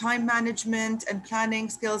time management and planning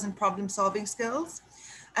skills and problem solving skills.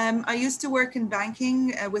 I used to work in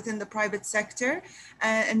banking within the private sector,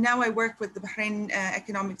 and now I work with the Bahrain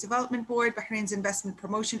Economic Development Board, Bahrain's Investment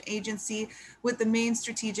Promotion Agency, with the main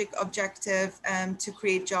strategic objective to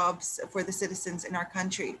create jobs for the citizens in our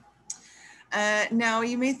country. Now,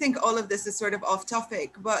 you may think all of this is sort of off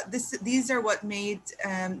topic, but these are what made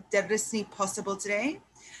Derrisni possible today.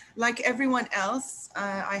 Like everyone else,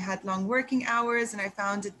 I had long working hours, and I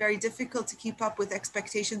found it very difficult to keep up with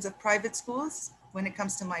expectations of private schools when it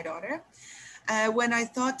comes to my daughter. When I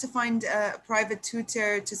thought to find a private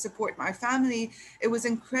tutor to support my family, it was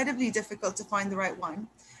incredibly difficult to find the right one,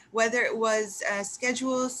 whether it was a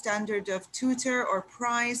schedule, standard of tutor, or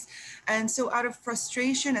price. And so out of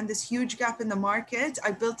frustration and this huge gap in the market,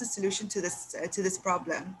 I built a solution to this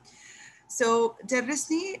problem. So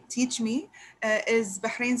Derrisni, Teach Me, is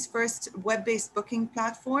Bahrain's first web-based booking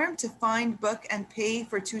platform to find, book, and pay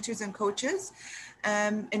for tutors and coaches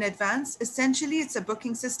in advance. Essentially, it's a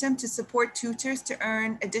booking system to support tutors to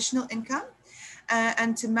earn additional income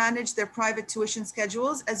and to manage their private tuition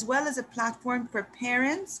schedules, as well as a platform for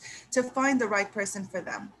parents to find the right person for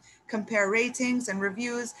them, compare ratings and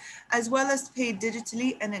reviews, as well as pay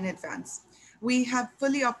digitally and in advance. We have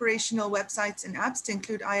fully operational websites and apps to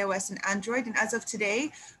include iOS and Android. And as of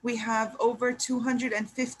today, we have over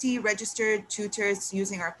 250 registered tutors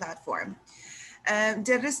using our platform.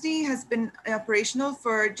 Derrisni has been operational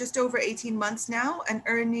for just over 18 months now and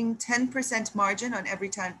earning 10% margin on every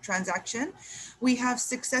transaction. We have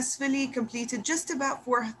successfully completed just about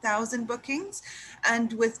 4,000 bookings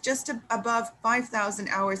and with just above 5,000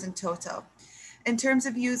 hours in total. In terms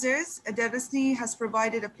of users, Derrisni has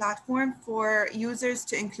provided a platform for users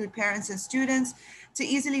to include parents and students to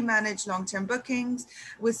easily manage long-term bookings.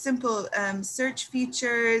 With simple search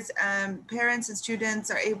features, parents and students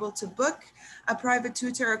are able to book a private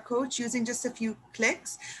tutor or coach using just a few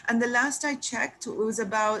clicks. And the last I checked, it was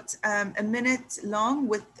about a minute long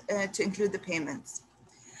to include the payments.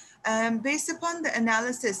 Based upon the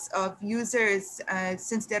analysis of users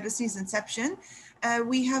since Derrisni's inception,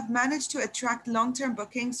 we have managed to attract long-term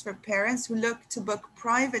bookings for parents who look to book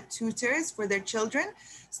private tutors for their children,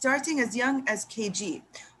 starting as young as KG,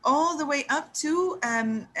 all the way up to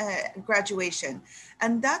graduation.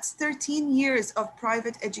 And that's 13 years of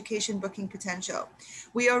private education booking potential.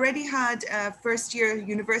 We already had first-year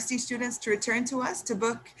university students to return to us to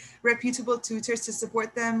book reputable tutors to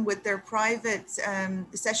support them with their private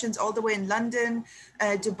sessions all the way in London,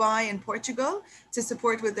 Dubai, and Portugal to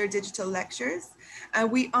support with their digital lectures.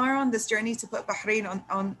 We are on this journey to put Bahrain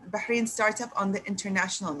on Bahrain startup on the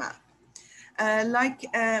international map. Like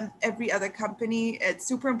every other company, it's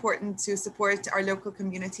super important to support our local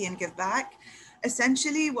community and give back.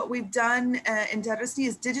 Essentially, what we've done in Derrisni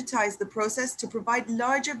is digitize the process to provide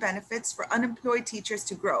larger benefits for unemployed teachers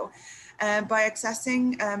to grow by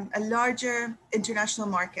accessing a larger international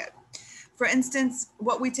market. For instance,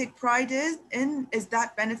 what we take pride in is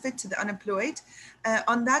that benefit to the unemployed.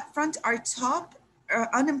 On that front, our top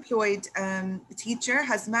unemployed teacher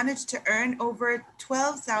has managed to earn over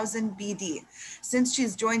 12,000 BD since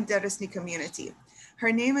she's joined Derrisni community.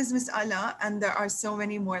 Her name is Miss Ala, and there are so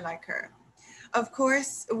many more like her. Of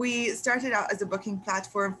course, we started out as a booking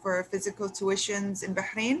platform for physical tuitions in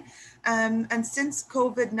Bahrain. And since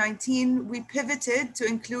COVID-19, we pivoted to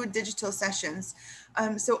include digital sessions.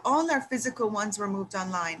 So all our physical ones were moved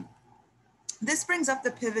online. This brings up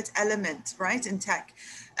the pivot element, right, in tech.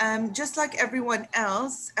 Just like everyone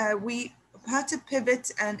else, we had to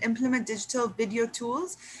pivot and implement digital video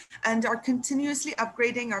tools and are continuously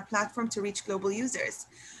upgrading our platform to reach global users.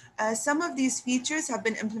 Some of these features have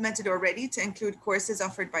been implemented already to include courses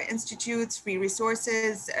offered by institutes, free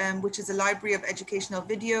resources, which is a library of educational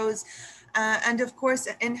videos. And of course,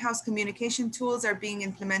 in-house communication tools are being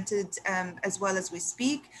implemented as well as we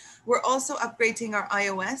speak. We're also upgrading our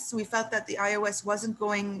iOS. We felt that the iOS wasn't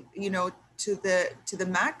going, to the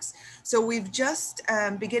max. So we've just,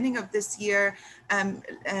 beginning of this year,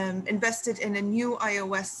 invested in a new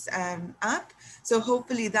iOS app. So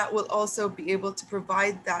hopefully that will also be able to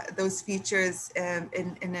provide those features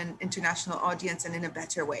in an international audience and in a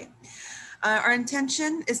better way. Our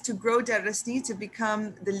intention is to grow Darasni to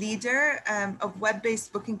become the leader of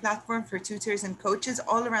web-based booking platform for tutors and coaches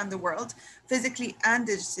all around the world, physically and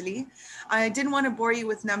digitally. I didn't want to bore you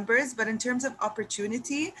with numbers, but in terms of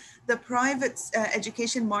opportunity, the private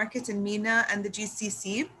education market in MENA and the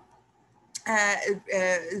GCC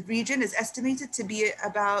region is estimated to be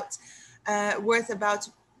about worth about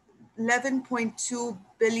 $11.2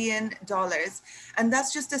 billion. And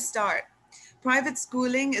that's just a start. Private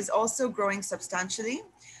schooling is also growing substantially.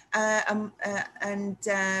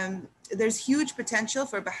 There's huge potential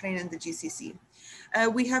for Bahrain and the GCC.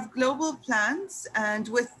 We have global plans, and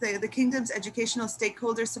with the Kingdom's educational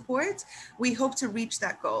stakeholder support, we hope to reach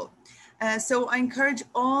that goal. So I encourage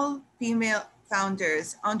all female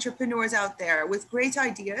founders, entrepreneurs out there with great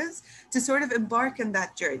ideas to sort of embark on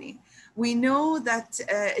that journey. We know that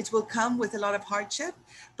it will come with a lot of hardship,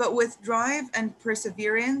 but with drive and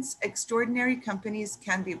perseverance, extraordinary companies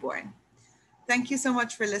can be born. Thank you so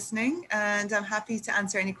much for listening, and I'm happy to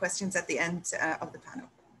answer any questions at the end of the panel.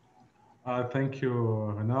 Thank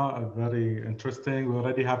you, Hana. Very interesting. We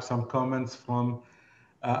already have some comments from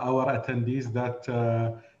our attendees that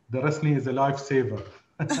the Rasni is a lifesaver.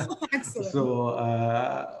 Excellent. So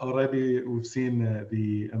already we've seen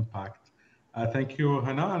the impact. Thank you,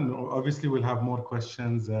 Hana. And obviously we'll have more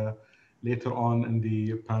questions later on in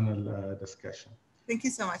the panel discussion. Thank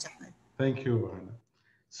you so much, Ahmed. Thank you, Hana.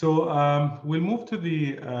 So we'll move to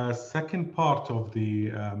the second part of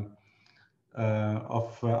the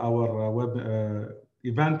our web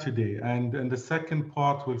event today. And in the second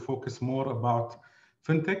part, we'll focus more about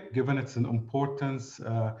Fintech, given its importance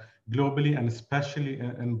globally and especially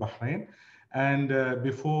in Bahrain. And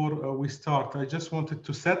before we start, I just wanted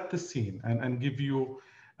to set the scene and give you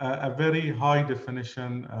a very high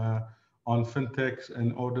definition on Fintech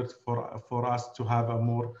in order for us to have a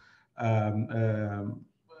more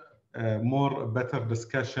better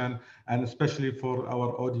discussion, and especially for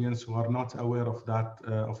our audience who are not aware of that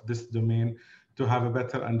of this domain, to have a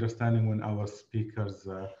better understanding when our speakers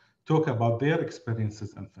talk about their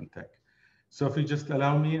experiences in Fintech. So if you just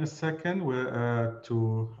allow me a second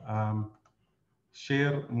to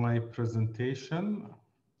share my presentation.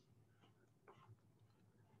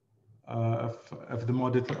 If the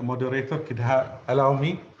moderator could allow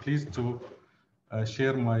me, please, to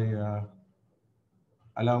share my,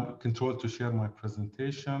 allow control to share my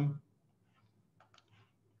presentation.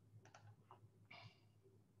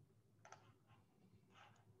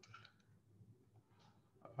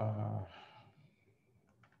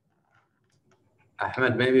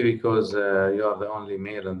 Ahmed, maybe because you are the only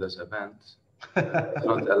male in this event, it's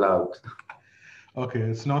not allowed. Okay,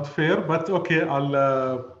 it's not fair, but okay, I'll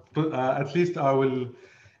at least I will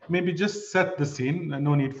maybe just set the scene.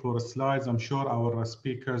 No need for slides. I'm sure our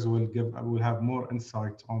speakers will have more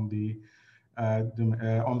insight on the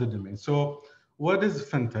domain. So, what is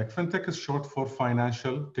Fintech? Fintech is short for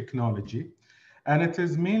financial technology, and it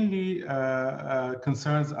is mainly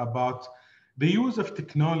concerns about the use of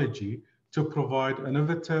technology to provide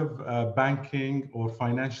innovative banking or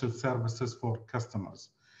financial services for customers.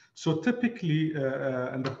 So typically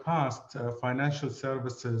in the past, financial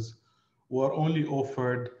services were only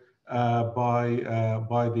offered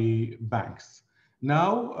by the banks.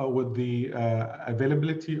 Now, with the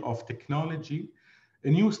availability of technology,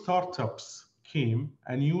 new startups came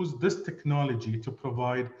and used this technology to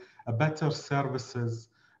provide a better services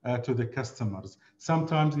to the customers,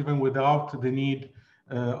 sometimes even without the need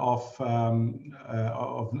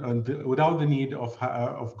without the need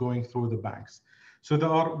of going through the banks. So there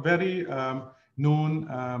are very known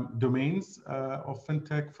domains of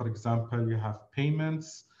Fintech. For example, you have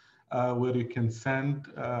payments where you can send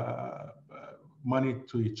money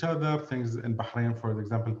to each other. Things in Bahrain, for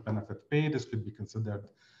example, Benefit Pay, this could be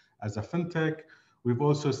considered as a Fintech. We've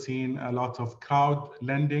also seen a lot of crowd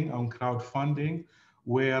lending and crowdfunding,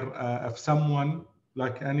 where if someone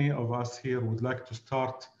like any of us here would like to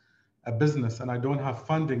start a business and I don't have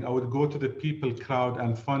funding, I would go to the people crowd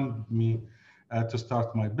and fund me to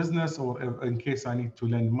start my business, or in case I need to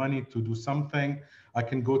lend money to do something, I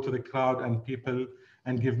can go to the crowd and people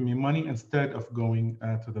and give me money instead of going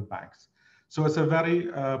to the banks. So it's a very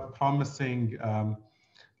promising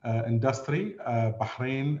industry.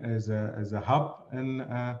 Bahrain is a hub in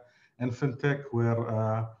Fintech,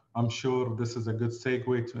 where I'm sure this is a good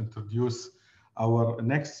segue to introduce our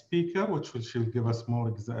next speaker, which she'll give us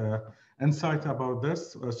more insight about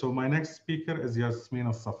this. So my next speaker is Yasmin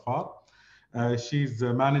Al-Safar. She's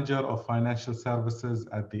the manager of financial services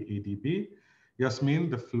at the ADB. Yasmin,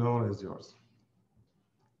 the floor is yours.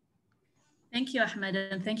 Thank you, Ahmed,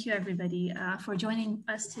 and thank you everybody for joining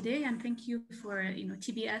us today, and thank you for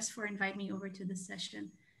TBS for inviting me over to this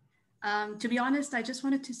session. To be honest, I just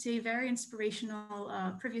wanted to say very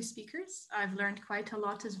inspirational previous speakers. I've learned quite a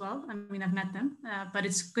lot as well. I mean, I've met them, but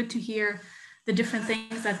it's good to hear the different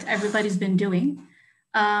things that everybody's been doing.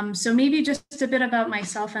 So maybe just a bit about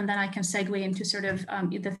myself, and then I can segue into sort of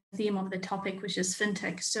the theme of the topic, which is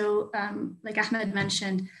fintech. So like Ahmed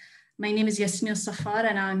mentioned, my name is Yasmeen Safar,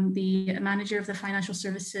 and I'm the manager of the financial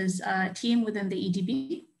services team within the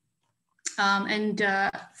EDB.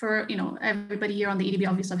 For everybody here on the EDB,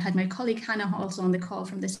 obviously I've had my colleague Hannah also on the call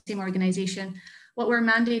from the same organization. What we're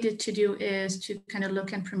mandated to do is to kind of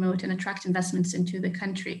look and promote and attract investments into the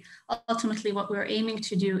country. Ultimately, what we're aiming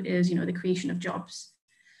to do is the creation of jobs.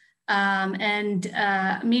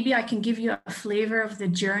 Maybe I can give you a flavor of the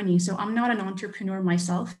journey. So I'm not an entrepreneur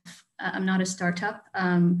myself. I'm not a startup.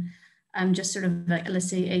 I'm just sort of like, let's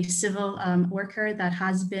say, a civil worker that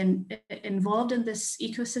has been involved in this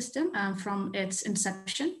ecosystem from its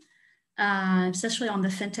inception, especially on the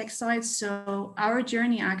fintech side. So our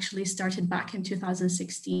journey actually started back in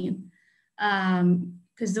 2016,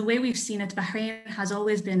 because the way we've seen it, Bahrain has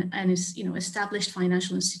always been an established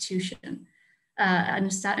financial institution,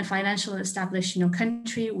 a financial established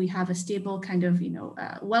country. We have a stable kind of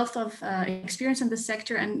wealth of experience in this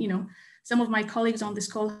sector, and some of my colleagues on this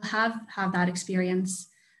call have that experience.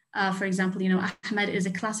 For example, Ahmed is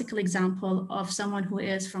a classical example of someone who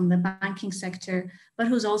is from the banking sector, but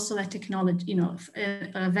who's also a technology,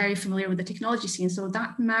 very familiar with the technology scene. So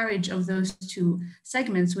that marriage of those two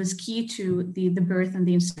segments was key to the birth and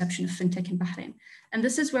the inception of fintech in Bahrain. And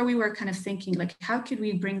this is where we were kind of thinking, like, how could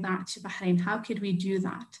we bring that to Bahrain? How could we do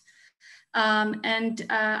that?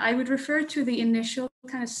 I would refer to the initial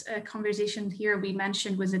kind of conversation here we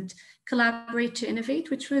mentioned, was it collaborate to innovate,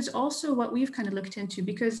 which was also what we've kind of looked into,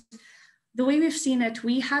 because the way we've seen it,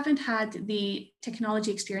 we haven't had the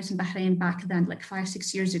technology experience in Bahrain back then, like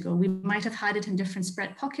 5-6 years ago. We might have had it in different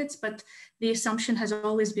spread pockets, but the assumption has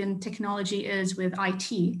always been technology is with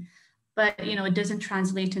IT, but it doesn't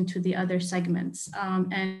translate into the other segments.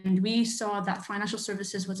 And we saw that financial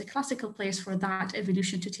services was a classical place for that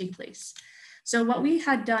evolution to take place. So what we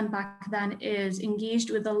had done back then is engaged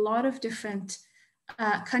with a lot of different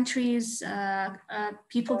countries,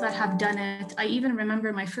 people that have done it. I even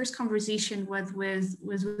remember my first conversation was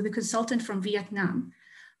with a consultant from Vietnam,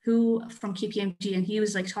 from KPMG, and he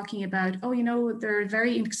was like talking about, there are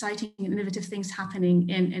very exciting and innovative things happening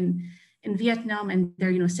in Vietnam, and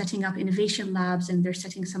they're setting up innovation labs, and they're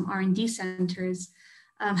setting some R&D centers.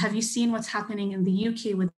 Have you seen what's happening in the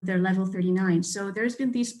UK with their level 39? So there's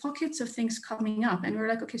been these pockets of things coming up, and we're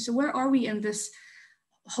like, okay, so where are we in this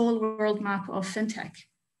whole world map of fintech?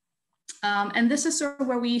 And this is sort of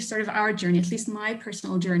where we started our journey, at least my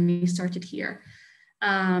personal journey started here.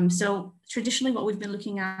 So traditionally what we've been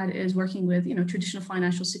looking at is working with, traditional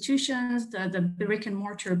financial institutions, the brick and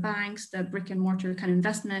mortar banks, the brick and mortar kind of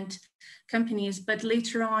investment companies. But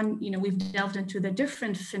later on, we've delved into the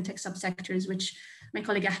different fintech subsectors, which my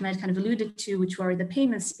colleague Ahmed kind of alluded to, which were the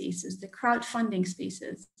payment spaces, the crowdfunding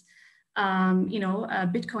spaces,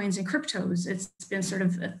 Bitcoins and cryptos. It's been sort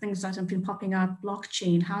of things that have been popping up,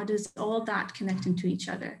 blockchain. How does all that connect into each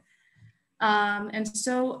other?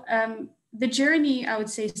 The journey, I would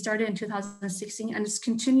say, started in 2016 and is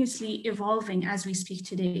continuously evolving as we speak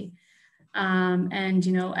today. And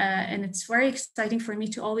it's very exciting for me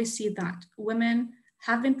to always see that women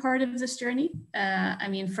have been part of this journey. I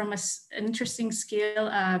mean, from an interesting scale,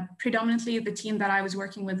 predominantly the team that I was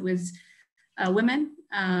working with was women,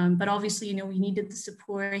 but obviously, we needed the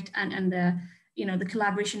support and the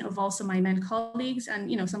collaboration of also my men colleagues,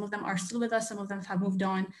 and some of them are still with us, some of them have moved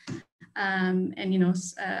on.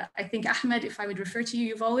 I think Ahmed, if I would refer to you,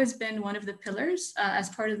 you've always been one of the pillars as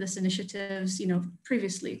part of this initiatives,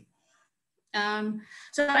 previously.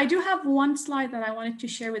 So I do have one slide that I wanted to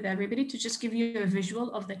share with everybody to just give you a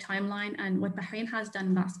visual of the timeline and what Bahrain has done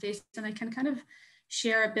in that space, and I can kind of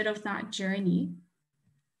share a bit of that journey.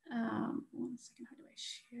 1 second, how do I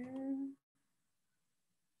share?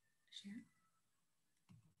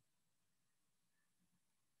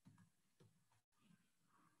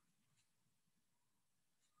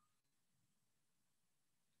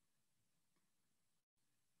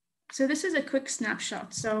 So this is a quick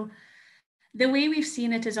snapshot. So the way we've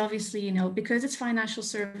seen it is obviously, because it's financial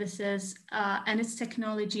services and it's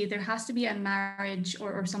technology, there has to be a marriage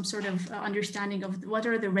or some sort of understanding of what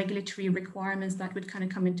are the regulatory requirements that would kind of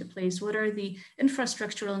come into place. What are the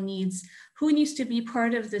infrastructural needs? Who needs to be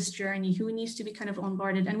part of this journey? Who needs to be kind of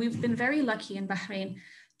onboarded? And we've been very lucky in Bahrain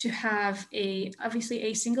to have obviously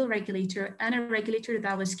a single regulator, and a regulator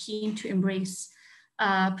that was keen to embrace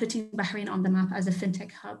putting Bahrain on the map as a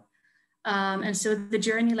fintech hub. And so the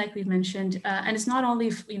journey, like we've mentioned, and it's not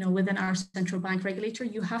only within our central bank regulator,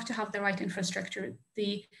 you have to have the right infrastructure.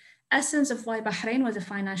 The essence of why Bahrain was a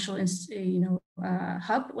financial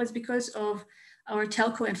hub was because of our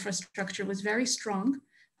telco infrastructure was very strong.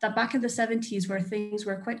 That back in the 70s, where things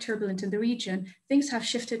were quite turbulent in the region, things have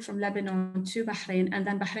shifted from Lebanon to Bahrain, and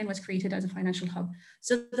then Bahrain was created as a financial hub.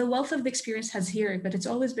 So the wealth of the experience has here, but it's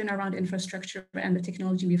always been around infrastructure and the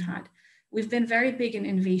technology we've had. We've been very big in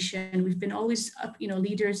innovation. We've been always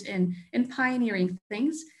leaders in pioneering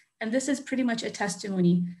things. And this is pretty much a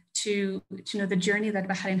testimony to the journey that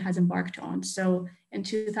Bahrain has embarked on. So in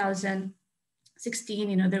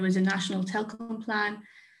 2016, there was a national telecom plan.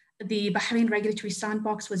 The Bahrain Regulatory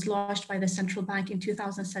Sandbox was launched by the central bank in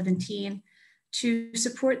 2017 to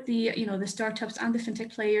support the startups and the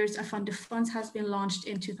fintech players. A fund of funds has been launched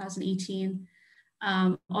in 2018.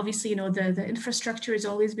 Obviously, the infrastructure has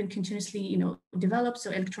always been continuously, developed.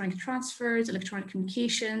 So electronic transfers, electronic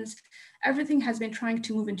communications, everything has been trying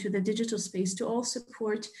to move into the digital space to all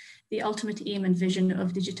support the ultimate aim and vision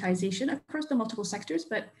of digitization across the multiple sectors.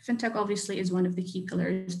 But fintech obviously is one of the key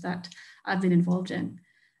pillars that I've been involved in.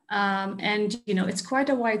 And it's quite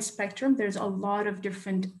a wide spectrum. There's a lot of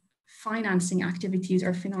different financing activities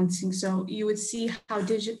or financing. So you would see how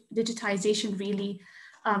digitization really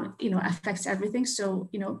affects everything. So,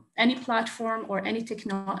 any platform or any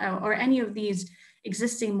technology or any of these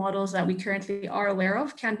existing models that we currently are aware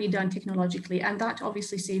of can be done technologically. And that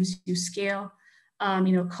obviously saves you scale,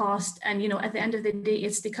 cost. And, at the end of the day,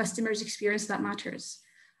 it's the customer's experience that matters.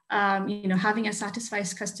 Having a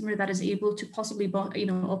satisfied customer that is able to possibly,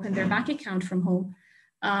 open their bank account from home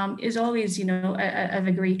is always,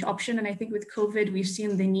 a great option. And I think with COVID, we've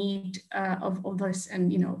seen the need of this,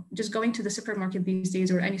 and, just going to the supermarket these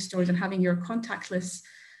days or any stores and having your contactless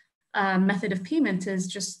method of payment is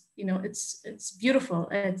just, it's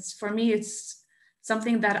beautiful. For me, it's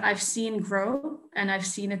something that I've seen grow, and I've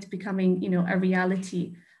seen it becoming, a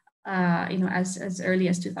reality. As early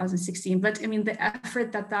as 2016. But I mean, the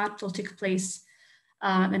effort that will take place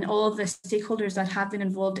and all of the stakeholders that have been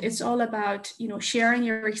involved, it's all about, sharing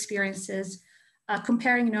your experiences,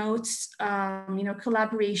 comparing notes,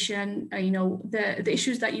 collaboration, the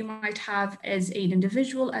issues that you might have as an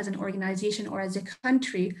individual, as an organization, or as a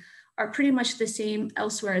country are pretty much the same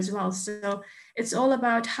elsewhere as well. So it's all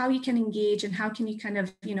about how you can engage and how can you kind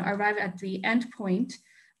of, arrive at the end point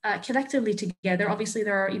collectively together. Obviously,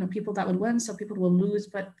 there are people that will win, some people will lose,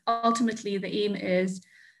 but ultimately the aim is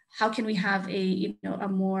how can we have a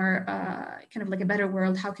more kind of like a better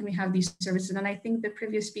world? How can we have these services? And I think the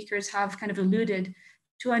previous speakers have kind of alluded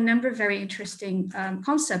to a number of very interesting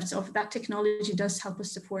concepts of that technology does help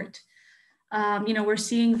us support. We're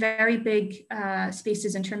seeing very big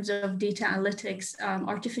spaces in terms of data analytics,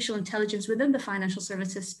 artificial intelligence within the financial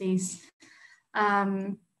services space.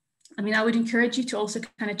 I would encourage you to also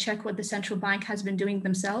kind of check what the central bank has been doing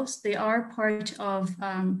themselves. They are part of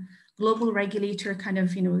global regulator kind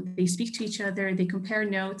of, they speak to each other, they compare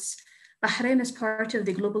notes. Bahrain is part of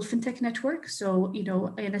the global fintech network. So,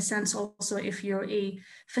 in a sense, also, if you're a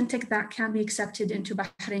fintech that can be accepted into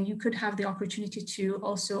Bahrain, you could have the opportunity to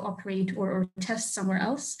also operate or test somewhere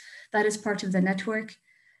else. That is part of the network.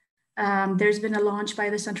 There's been a launch by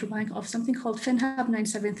the central bank of something called FinHub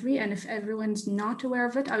 973. And if everyone's not aware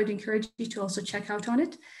of it, I would encourage you to also check out on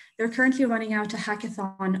it. They're currently running out a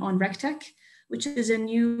hackathon on RegTech, which is a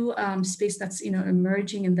new space that's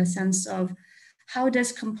emerging in the sense of how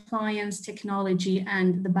does compliance, technology,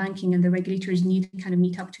 and the banking and the regulators need to kind of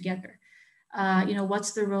meet up together.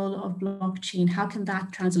 What's the role of blockchain? How can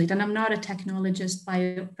that translate? And I'm not a technologist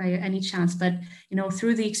by any chance, but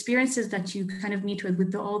through the experiences that you kind of meet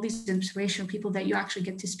with all these inspirational people that you actually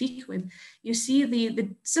get to speak with, you see the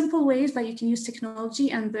simple ways that you can use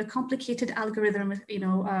technology and the complicated algorithm,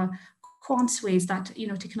 quants ways that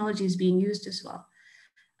technology is being used as well.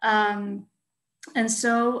 And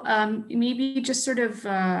so maybe just sort of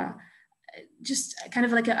just kind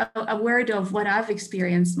of like a word of what I've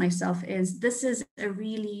experienced myself is this is a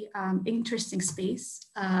really interesting space.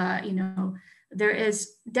 There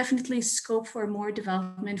is definitely scope for more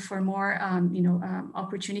development, for more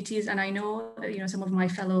opportunities. And I know some of my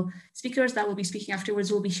fellow speakers that will be speaking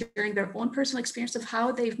afterwards will be sharing their own personal experience of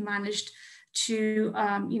how they've managed to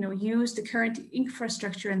use the current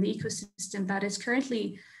infrastructure and the ecosystem that is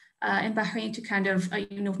currently in Bahrain to kind of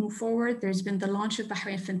move forward. There's been the launch of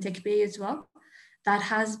Bahrain Fintech Bay as well, that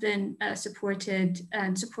has been supported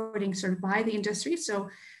and supporting sort of by the industry.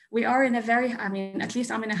 So we are in a very, I mean, at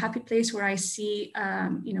least I'm in a happy place where I see,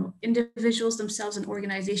 you know, individuals themselves and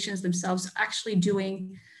organizations themselves actually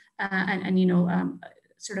doing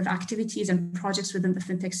sort of activities and projects within the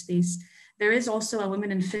fintech space. There is also a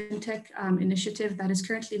Women in Fintech initiative that is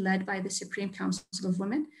currently led by the Supreme Council of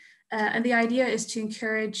Women. And the idea is to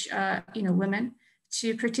encourage, you know, women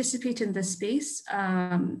to participate in this space.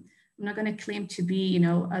 I'm not going to claim to be, you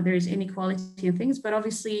know, there is inequality in things, but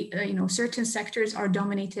obviously, you know, certain sectors are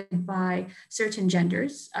dominated by certain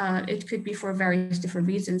genders. It could be for various different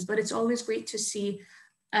reasons, but it's always great to see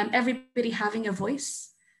everybody having a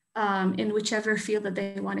voice in whichever field that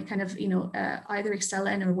they want to kind of, you know, either excel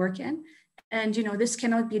in or work in. And, you know, this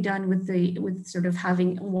cannot be done with sort of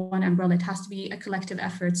having one umbrella. It has to be a collective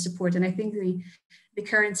effort, support. And I think the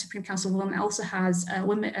current Supreme Council of Women also has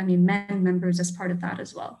men members as part of that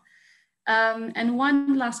as well. And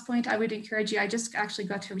one last point I would encourage you, I just actually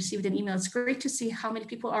got to receive an email. It's great to see how many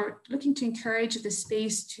people are looking to encourage the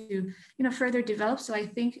space to, you know, further develop. So I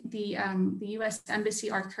think the US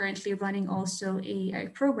Embassy are currently running also a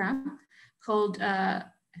program called, I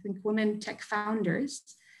think, Women Tech Founders,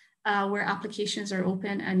 where applications are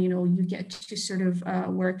open and, you know, you get to sort of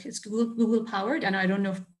work. It's Google powered, and I don't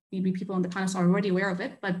know if maybe people on the panel are already aware of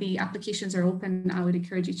it, but the applications are open. I would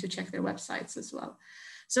encourage you to check their websites as well.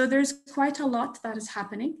 So there's quite a lot that is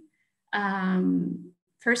happening.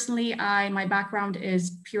 Personally, my background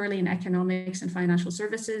is purely in economics and financial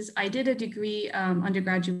services. I did a degree,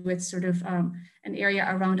 undergraduate, sort of an area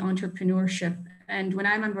around entrepreneurship. And when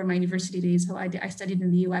I remember my university days, how I studied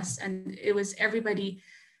in the US, and it was everybody,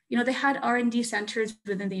 you know, they had R&D centers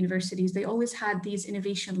within the universities. They always had these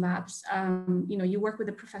innovation labs. You know, you work with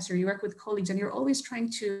a professor, you work with colleagues, and you're always trying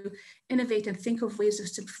to innovate and think of ways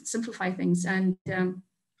to simplify things. And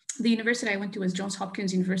the university I went to was Johns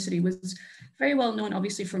Hopkins University, was very well known,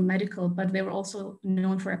 obviously, for medical, but they were also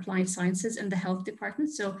known for applied sciences in the health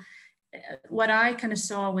department. So what I kind of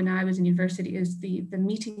saw when I was in university is the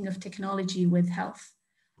meeting of technology with health.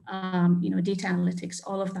 You know, data analytics,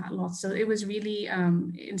 all of that lot. So it was really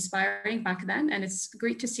inspiring back then. And it's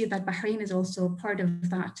great to see that Bahrain is also part of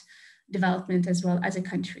that development as well as a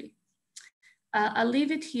country. I'll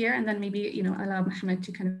leave it here and then maybe, you know, allow Mohammed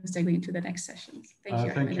to kind of segue into the next session. Thank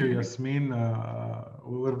you. Thank you, Yasmin.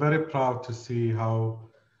 We were very proud to see how,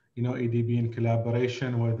 you know, EDB in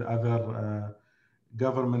collaboration with other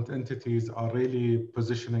government entities are really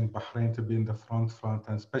positioning Bahrain to be in the front,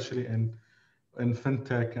 and especially in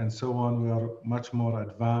fintech and so on. We are much more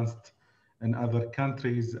advanced in other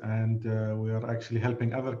countries, and we are actually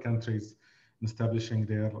helping other countries in establishing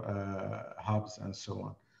their hubs and so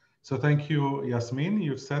on. So thank you, Yasmin.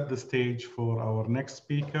 You've set the stage for our next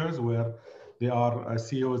speakers, where they are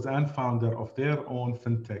CEOs and founder of their own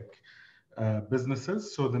fintech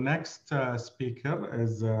businesses. So the next speaker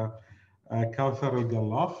is Kawthar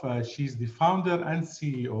Al-Gallaf. She's the founder and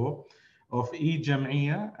CEO of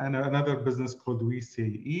E-Jam'iyya and another business called We Say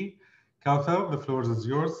E. Kawthar, the floor is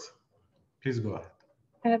yours. Please go ahead.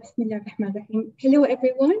 Bismillah ar-Rahman ar-Rahim. Hello,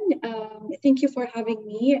 everyone. Thank you for having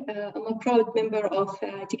me. I'm a proud member of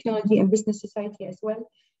Technology and Business Society as well.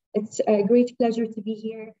 It's a great pleasure to be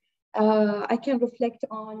here. I can reflect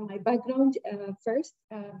on my background first.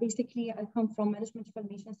 Basically, I come from Management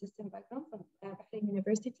Information System background from Bahrain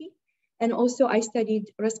University. And also I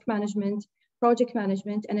studied risk management, project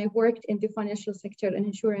management, and I worked in the financial sector and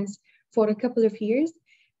insurance for a couple of years.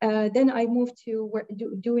 Then I moved to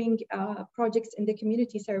doing projects in the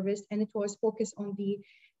community service, and it was focused on the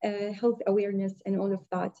health awareness and all of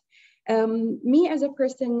that. Me as a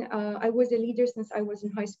person, I was a leader since I was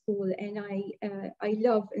in high school, and I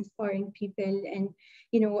love inspiring people and,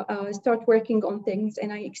 you know, start working on things,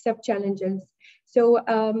 and I accept challenges. So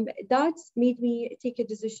that made me take a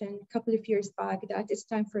decision a couple of years back that it's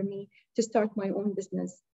time for me to start my own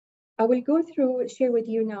business. I will share with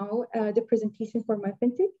you now the presentation for my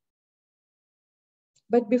fintech.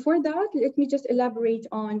 But before that, let me just elaborate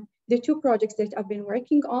on the two projects that I've been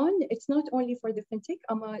working on. It's not only for the fintech.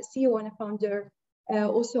 I'm a CEO and a founder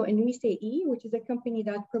also in We Say E, which is a company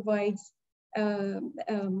that provides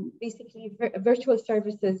basically virtual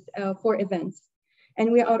services for events.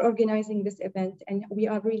 And we are organizing this event, and we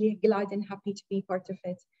are really glad and happy to be part of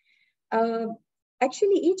it.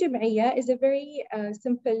 Actually, E-Jam'iyya is a very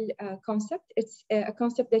simple concept. It's a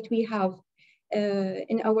concept that we have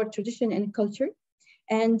in our tradition and culture.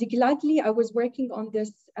 And gladly, I was working on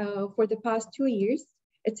this for the past 2 years.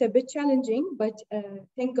 It's a bit challenging, but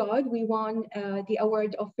thank God we won the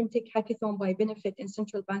award of Fintech Hackathon by Benefit in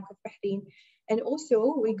Central Bank of Bahrain. And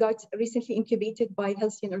also we got recently incubated by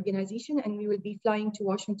Halcyon Organization, and we will be flying to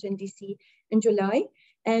Washington, DC in July.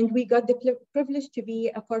 And we got the privilege to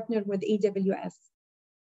be a partner with AWS.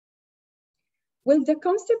 Well, the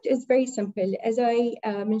concept is very simple. As I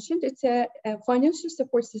mentioned, it's a financial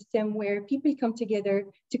support system where people come together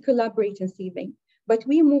to collaborate in saving. But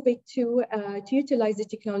we move it to utilize the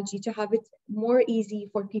technology to have it more easy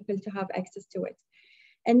for people to have access to it.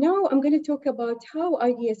 And now I'm going to talk about how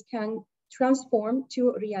ideas can transform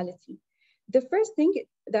to reality. The first thing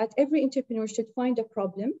that every entrepreneur should find a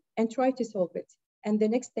problem and try to solve it. And the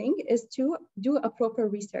next thing is to do a proper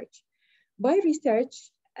research. By research,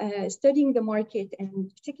 studying the market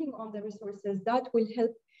and checking on the resources, that will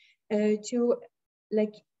help to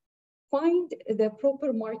find the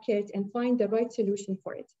proper market and find the right solution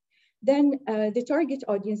for it. Then the target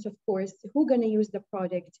audience, of course, who's going to use the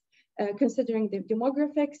product, considering the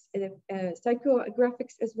demographics,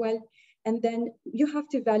 psychographics as well. And then you have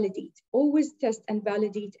to validate, always test and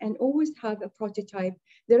validate, and always have a prototype.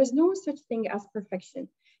 There is no such thing as perfection.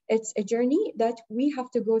 It's a journey that we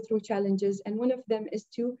have to go through challenges. And one of them is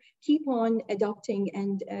to keep on adopting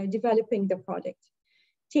and developing the product.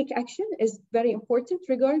 Take action is very important,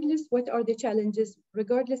 regardless what are the challenges,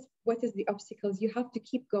 regardless what is the obstacles, you have to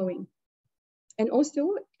keep going. And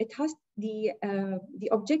also it has the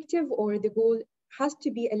objective or the goal has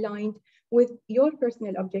to be aligned with your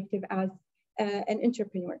personal objective as an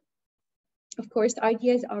entrepreneur. Of course,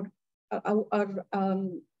 ideas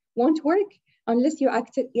won't work unless you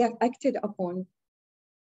acted upon.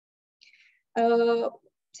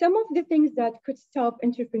 Some of the things that could stop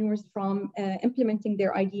entrepreneurs from implementing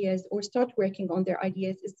their ideas or start working on their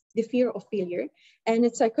ideas is the fear of failure. And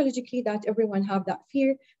it's psychologically that everyone have that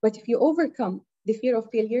fear. But if you overcome the fear of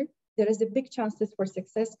failure, there is a big chances for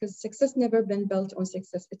success, because success never been built on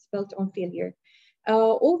success, it's built on failure.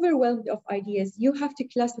 Overwhelmed of ideas, you have to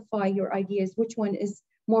classify your ideas, which one is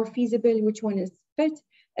more feasible, which one is fit,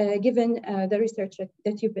 given the research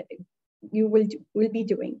that you will be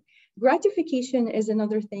doing. Gratification is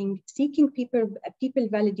another thing. Seeking people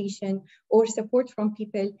validation or support from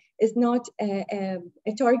people is not a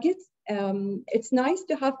target. It's nice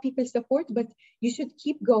to have people support, but you should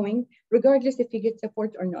keep going regardless if you get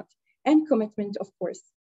support or not. And commitment, of course.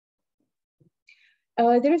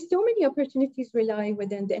 There are so many opportunities rely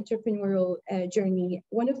within the entrepreneurial journey.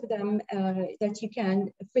 One of them that you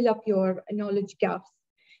can fill up your knowledge gaps,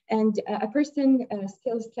 and a person's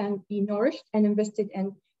skills can be nourished and invested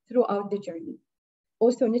in throughout the journey.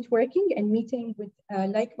 Also, networking and meeting with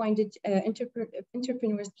like-minded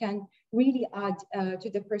entrepreneurs can really add to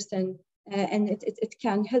the person, and it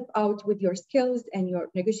can help out with your skills and your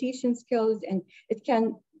negotiation skills, and it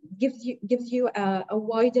can gives you a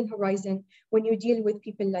widened horizon when you deal with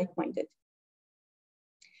people like-minded.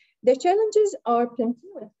 The challenges are plenty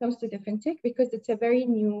when it comes to the fintech, because it's a very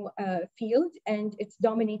new field and it's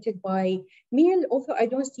dominated by male. Also, I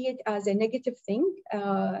don't see it as a negative thing.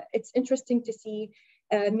 It's interesting to see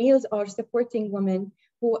males are supporting women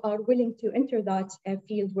who are willing to enter that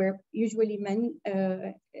field where usually men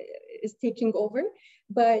is taking over.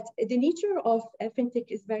 But the nature of fintech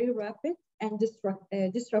is very rapid and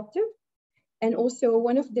disruptive. And also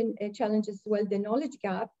one of the challenges as well, the knowledge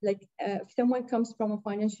gap, like if someone comes from a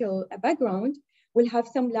financial background, will have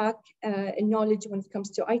some lack in knowledge when it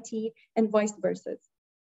comes to IT and vice versa.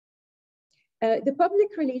 The public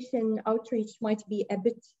relation outreach might be a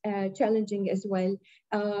bit challenging as well,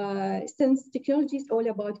 since technology is all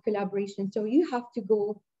about collaboration. So you have to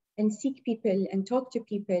go and seek people and talk to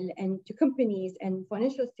people and to companies and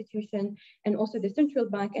financial institutions and also the central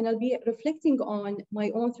bank. And I'll be reflecting on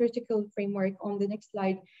my own theoretical framework on the next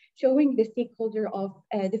slide, showing the stakeholder of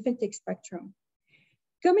the fintech spectrum.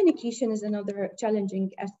 Communication is another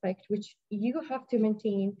challenging aspect, which you have to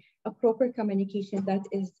maintain a proper communication that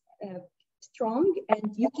is strong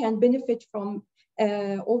and you can benefit from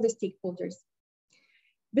all the stakeholders.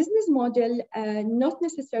 Business model not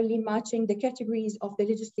necessarily matching the categories of the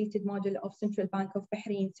legislated model of Central Bank of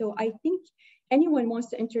Bahrain. So I think anyone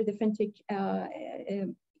wants to enter the fintech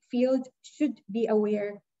field should be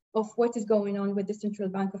aware of what is going on with the Central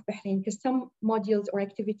Bank of Bahrain, because some modules or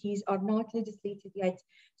activities are not legislated yet.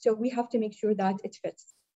 So we have to make sure that it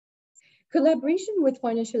fits. Collaboration with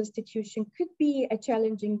financial institutions could be a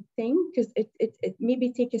challenging thing, because it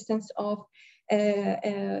maybe take a sense of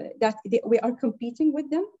that we are competing with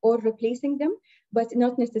them or replacing them, but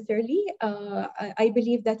not necessarily. I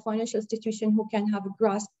believe that financial institutions who can have a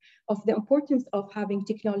grasp of the importance of having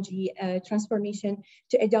technology transformation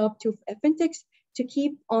to adapt to fintechs to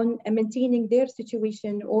keep on maintaining their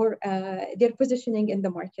situation or their positioning in the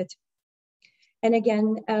market. And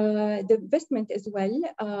again, the investment as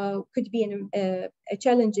well could be a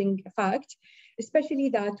challenging fact, especially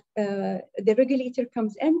that the regulator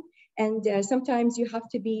comes in and sometimes you have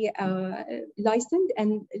to be licensed,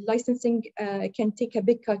 and licensing can take a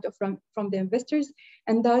big cut from the investors,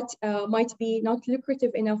 and that might be not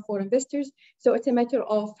lucrative enough for investors. So it's a matter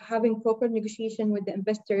of having proper negotiation with the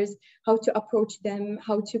investors, how to approach them,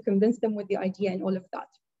 how to convince them with the idea and all of that.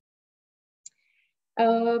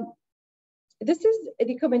 This is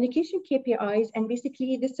the communication KPIs, and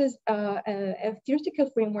basically this is a theoretical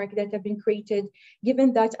framework that have been created,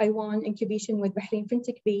 given that I won incubation with Bahrain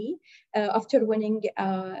Fintech Bay after winning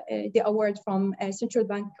the award from Central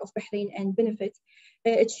Bank of Bahrain and Benefit.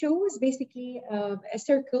 It shows basically a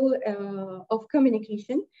circle of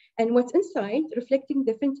communication and what's inside, reflecting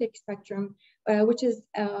the fintech spectrum, which is,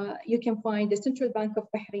 you can find the Central Bank of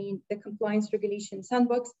Bahrain, the compliance regulation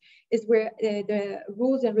sandbox is where the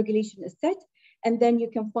rules and regulation is set. And then you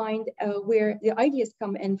can find where the ideas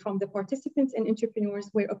come in from the participants and entrepreneurs,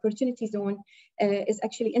 where opportunity zone is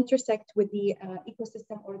actually intersect with the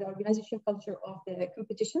ecosystem or the organization culture of the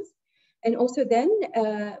competitions. And also then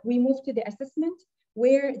we move to the assessment,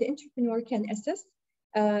 where the entrepreneur can assess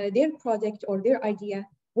their product or their idea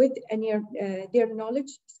with their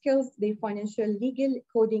knowledge, skills, their financial, legal,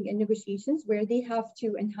 coding, and negotiations, where they have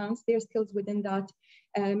to enhance their skills within that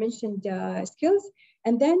mentioned skills.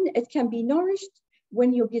 And then it can be nourished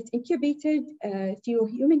when you get incubated through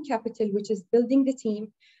human capital, which is building the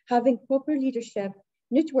team, having proper leadership,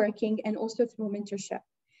 networking, and also through mentorship.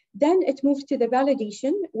 Then it moves to the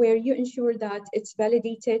validation, where you ensure that it's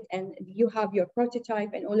validated and you have your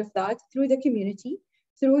prototype and all of that through the community,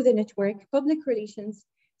 through the network, public relations,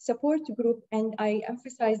 support group. And I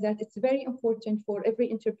emphasize that it's very important for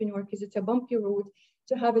every entrepreneur, because it's a bumpy road,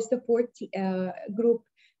 to have a support group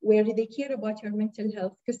where they care about your mental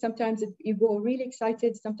health, because sometimes you go really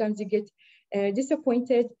excited, sometimes you get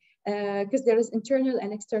disappointed, because there is internal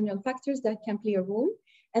and external factors that can play a role.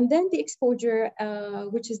 And then the exposure,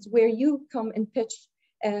 which is where you come and pitch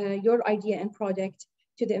your idea and product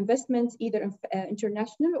to the investments, either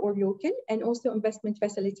international or local, and also investment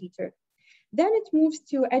facilitator. Then it moves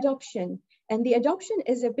to adoption. And the adoption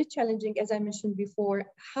is a bit challenging, as I mentioned before,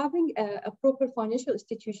 having a proper financial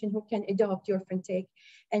institution who can adopt your fintech,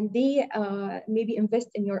 and they maybe invest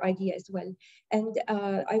in your idea as well. And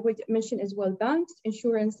I would mention as well banks,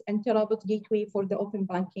 insurance, and Terabat gateway for the open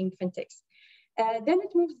banking fintechs. Then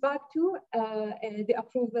it moves back to the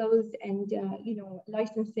approvals and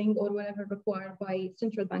licensing or whatever required by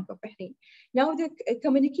Central Bank of Bahrain. Now the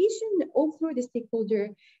communication all through the stakeholder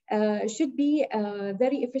should be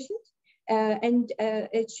very efficient, and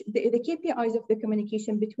the KPIs of the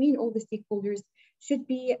communication between all the stakeholders should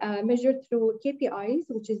be measured through KPIs,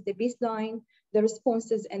 which is the baseline, the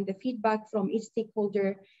responses and the feedback from each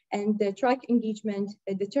stakeholder, and the track engagement,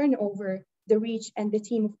 the turnover, the reach, and the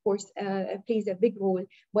team, of course, plays a big role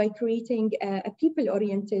by creating a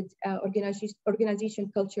people-oriented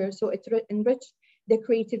organization culture. So it enriches the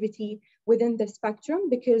creativity within the spectrum,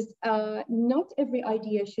 because not every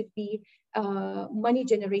idea should be money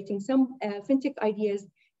generating. Some fintech ideas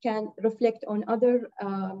can reflect on other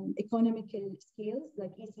economical scales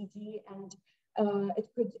like ECG, and it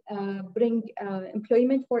could bring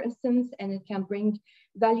employment, for instance, and it can bring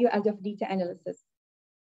value out of data analysis.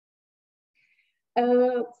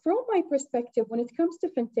 From my perspective, when it comes to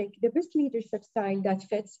fintech, the best leadership style that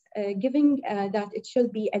fits, given that it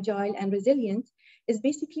should be agile and resilient, is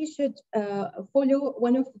basically should follow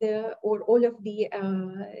one of the or all of the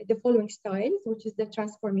following styles, which is the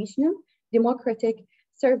transformational, democratic,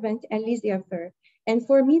 servant, and laissez-faire. And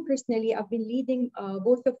for me personally, I've been leading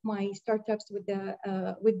both of my startups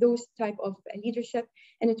with those type of leadership,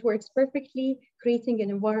 and it works perfectly, creating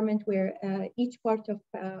an environment where each part of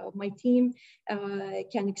my team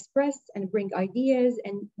can express and bring ideas,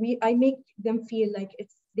 and I make them feel like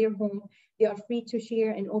it's their home. They are free to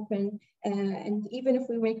share and open, and even if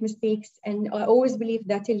we make mistakes, and I always believe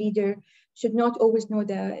that a leader should not always know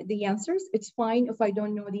the answers. It's fine if I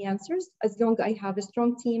don't know the answers, as long as I have a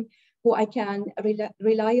strong team who I can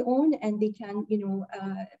rely on, and they can,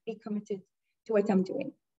 be committed to what I'm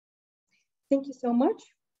doing. Thank you so much.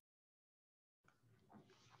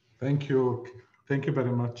 Thank you. Thank you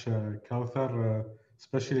very much, Kauthar.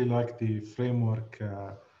 Especially like the framework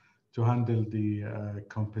to handle the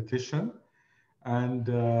competition. And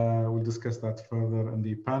we'll discuss that further in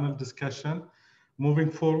the panel discussion. Moving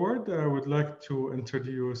forward, I would like to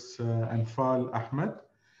introduce Anfal Ahmed.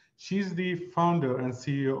 She's the founder and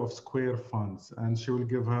CEO of Square Funds, and she will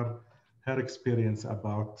give her her experience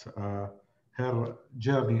about her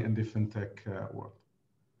journey in the fintech world.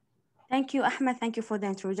 Thank you, Ahmed. Thank you for the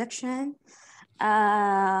introduction.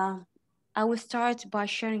 I will start by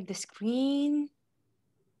sharing the screen.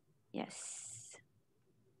 Yes.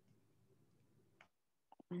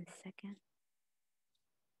 1 second.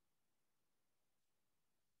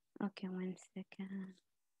 Okay, 1 second.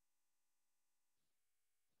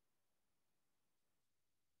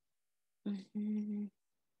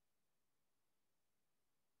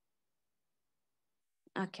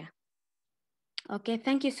 Okay. Okay,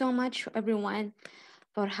 thank you so much, everyone,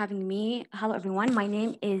 for having me. Hello, everyone. My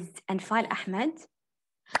name is Anfal Ahmed.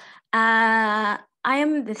 I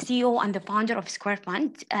am the CEO and the founder of Square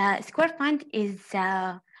Fund. Square Fund is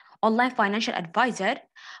an online financial advisor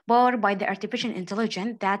powered by the artificial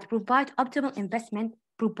intelligence that provide optimal investment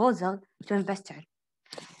proposal to investors.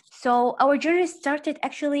 So our journey started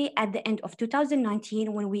actually at the end of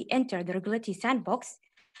 2019 when we entered the regulatory sandbox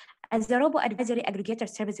as a robo-advisory aggregator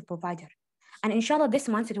service provider. And inshallah, this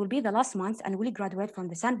month, it will be the last month, and we'll graduate from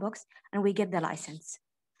the sandbox and we get the license.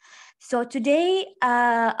 So today,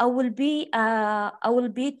 I will be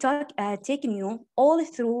taking you all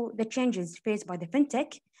through the changes faced by the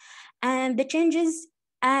fintech and the changes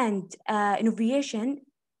and innovation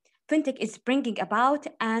fintech is bringing about,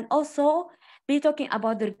 and also be talking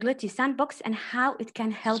about the regulatory sandbox and how it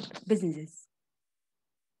can help businesses.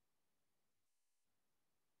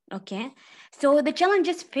 Okay, so the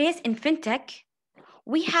challenges faced in fintech,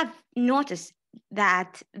 we have noticed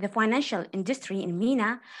that the financial industry in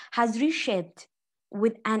MENA has reshaped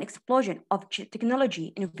with an explosion of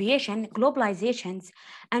technology, innovation, globalizations,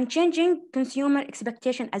 and changing consumer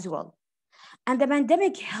expectation as well. And the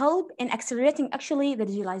pandemic helped in accelerating actually the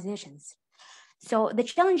digitalizations. So the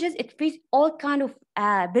challenges, it faces all kind of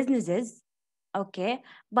businesses, okay?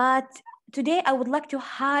 But today I would like to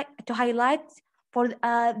highlight for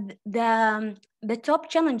the top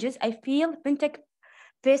challenges I feel fintech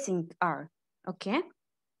facing are, okay?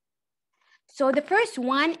 So the first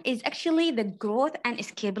one is actually the growth and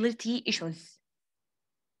scalability issues.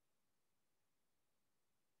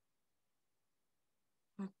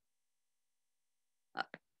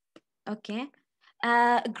 Okay.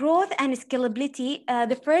 Growth and scalability,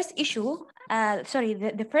 the first issue,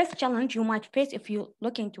 the first challenge you might face if you're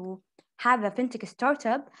looking to have a fintech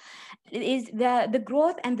startup is the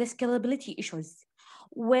growth and the scalability issues.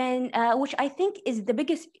 Which I think is the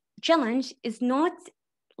biggest challenge is not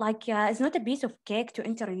like, it's not a piece of cake to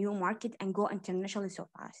enter a new market and go internationally so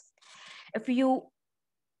fast. If you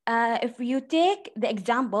take the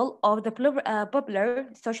example of the popular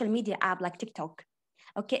social media app like TikTok,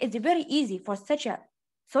 okay, it's very easy for such a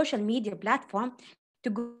social media platform to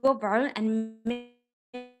go viral and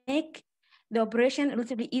make the operation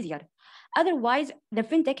relatively easier. Otherwise, the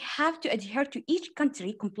fintech have to adhere to each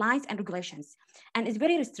country compliance and regulations, and is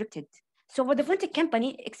very restricted. So for the fintech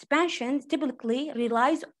company, expansion typically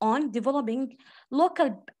relies on developing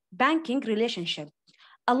local banking relationship,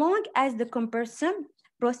 along as the cumbersome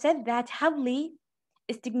process that heavily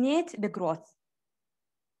stagnate the growth.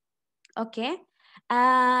 Okay,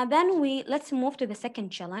 then let's move to the second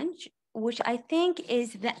challenge, which I think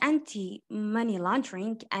is the anti-money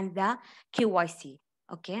laundering and the KYC.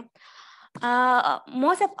 Okay,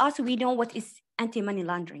 most of us, we know what is anti-money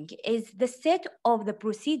laundering is the set of the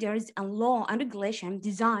procedures and law and regulation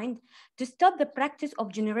designed to stop the practice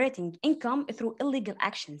of generating income through illegal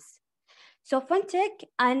actions. So fintech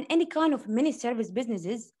and any kind of money service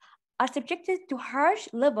businesses are subjected to harsh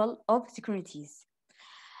level of securities.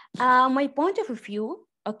 My point of view,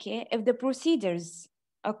 okay, if the procedures,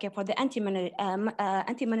 okay, for the anti-money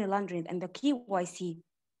laundering and the KYC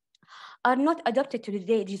are not adopted to the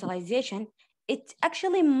digitalization, it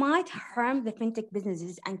actually might harm the fintech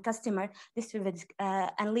businesses and customer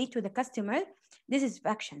and lead to the customer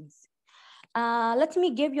dissatisfactions. Let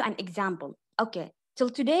me give you an example. Okay, till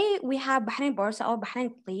today we have Bahrain Borsa or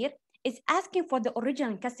Bahrain Clear is asking for the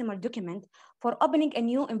original customer document for opening a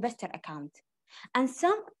new investor account. And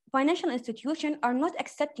some financial institutions are not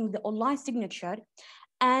accepting the online signature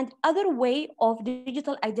and other way of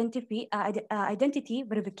digital identity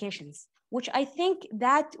verifications, which I think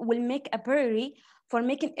that will make a barrier for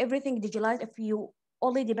making everything digitalized if you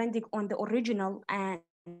only depending on the original and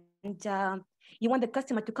you want the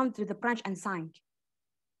customer to come to the branch and sign.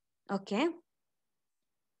 Okay.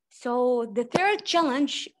 So the third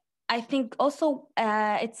challenge, I think also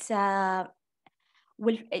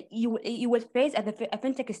you will face as a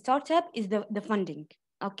fintech startup is the funding.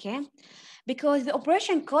 Okay, because the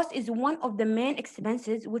operation cost is one of the main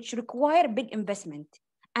expenses which require big investment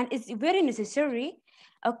and it's very necessary,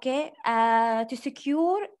 okay, to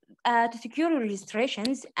secure to secure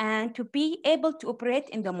registrations and to be able to operate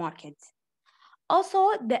in the market.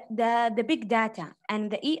 Also, the big data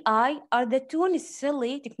and the AI are the two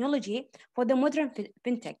necessary technology for the modern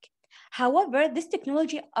fintech. However, these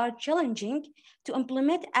technology are challenging to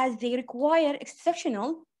implement as they require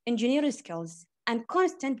exceptional engineering skills and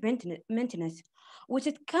constant maintenance, which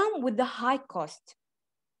it come with the high cost.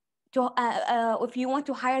 To, if you want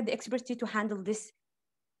to hire the expertise to handle this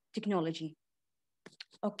technology.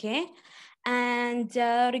 Okay, and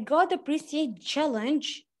regard the pre-seed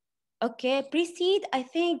challenge, okay, pre-seed, I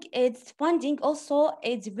think it's funding also,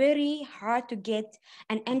 it's very hard to get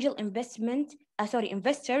an angel investment,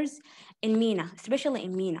 investors in MENA, especially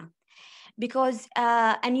in MENA, because,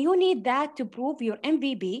 and you need that to prove your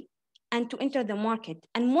MVP and to enter the market.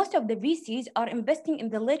 And most of the VCs are investing in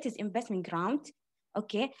the latest investment round,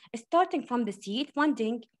 okay, starting from the seed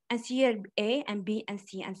funding and Series A and B and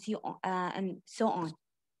C and so on.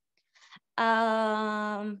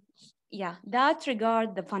 Yeah, that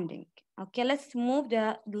regard the funding. Okay, let's move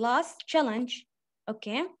the last challenge,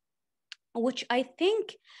 okay, which I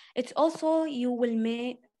think it's also you will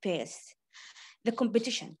may face, the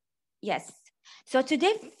competition. Yes. So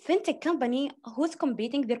today, fintech company who's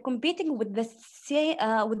competing, they're competing with the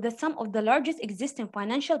some of the largest existing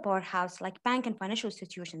financial powerhouse like bank and financial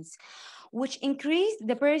institutions, which increase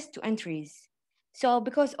the barriers to entries. So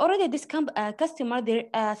because already this customer, their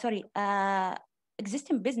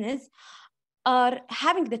existing business are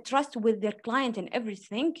having the trust with their client and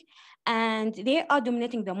everything, and they are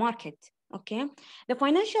dominating the market. Okay, the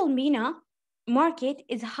financial MENA market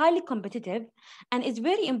is highly competitive, and it's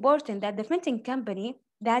very important that the fintech company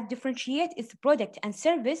that differentiate its product and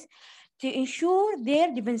service to ensure their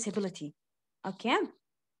defensibility. Okay,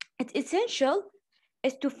 it's essential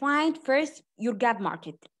is to find first your gap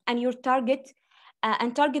market and your target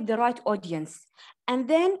and target the right audience, and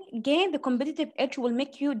then gain the competitive edge will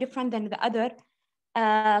make you different than the other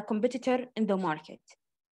competitor in the market.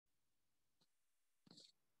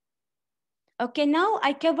 Okay, now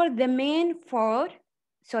I covered the main four,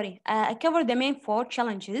 I covered the main four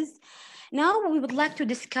challenges. Now we would like to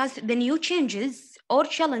discuss the new changes or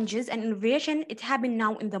challenges and innovation it happened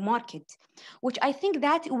now in the market, which I think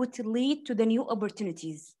that would lead to the new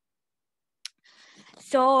opportunities.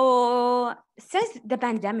 So since the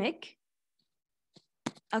pandemic,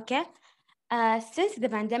 okay,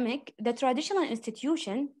 the traditional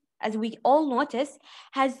institution, as we all notice,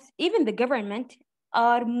 has even the government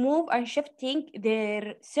are shifting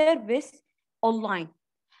their service online.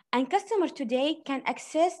 And customers today can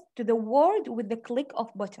access to the world with the click of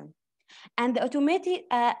button. And the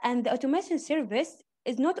automation service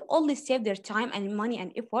is not only save their time and money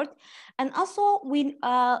and effort, and also we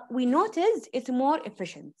notice it's more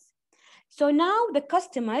efficient. So now the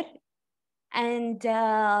customer and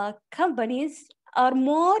companies are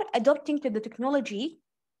more adopting to the technology,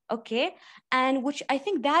 okay, and which I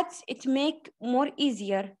think that it make more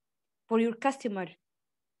easier for your customer.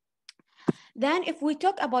 Then if we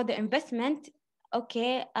talk about the investment,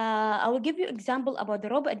 okay, I will give you example about the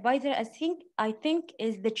robo-advisor. I think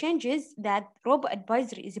is the changes that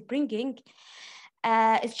robo-advisor is bringing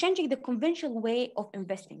is changing the conventional way of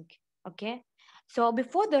investing, okay? So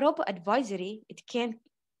before the robo-advisory,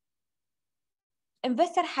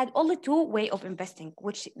 investor had only two way of investing,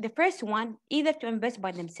 which the first one, either to invest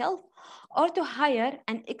by themselves or to hire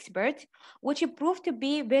an expert, which proved to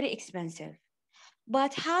be very expensive.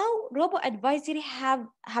 But how robo-advisory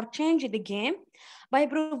have changed the game by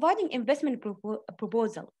providing investment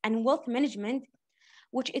proposal and wealth management,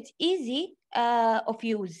 which it's easy of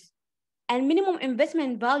use and minimum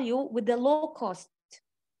investment value with the low cost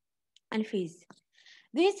and fees.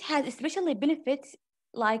 This has especially benefits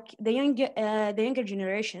like the younger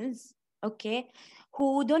generations, okay,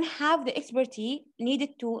 who don't have the expertise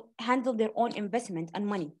needed to handle their own investment and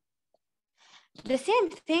money. The same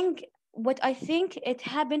thing, what I think it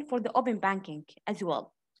happened for the open banking as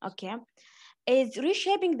well, okay, is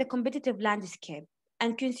reshaping the competitive landscape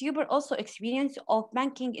and consumer also experience of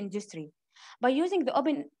banking industry by using the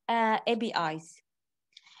open APIs.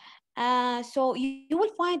 So you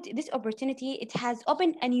will find this opportunity, it has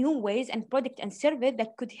opened a new ways and product and service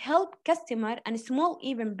that could help customer and small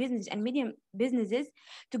even business and medium businesses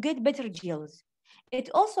to get better deals. It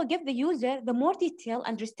also gives the user the more detailed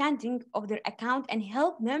understanding of their account and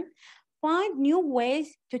help them find new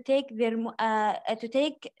ways to take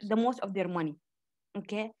the most of their money.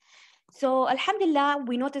 Okay, so Alhamdulillah,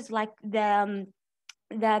 we notice like the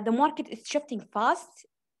market is shifting fast.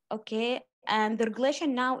 Okay, and the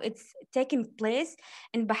regulation now it's taking place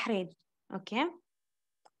in Bahrain. Okay,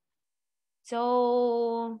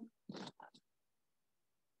 so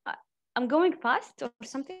I'm going fast or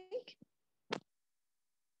something.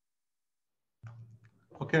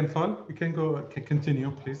 Okay, Anfal, you can go,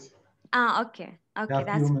 continue, please. Okay. We Okay, have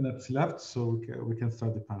a few that's minutes left, so we can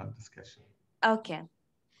start the panel discussion. okay.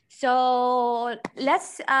 So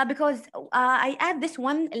let's, because I add this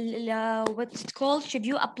one, what's it called? Should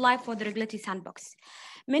you apply for the regulatory sandbox?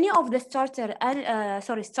 Many of the startup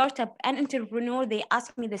and entrepreneur, they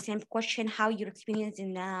ask me the same question: how your experience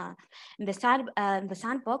in the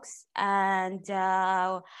sandbox, and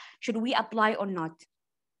should we apply or not?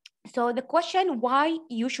 So the question why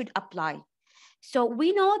you should apply. So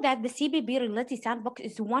we know that the CBB regulatory sandbox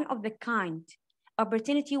is one of the kind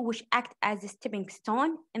opportunity which act as a stepping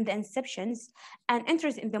stone in the inceptions and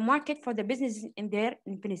interest in the market for the business in their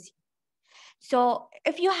infancy. So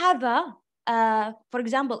if you have for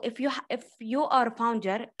example, if you are a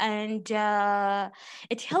founder and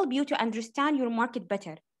it helps you to understand your market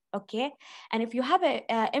better, okay, and if you have a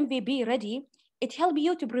MVP ready, it helps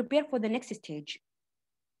you to prepare for the next stage.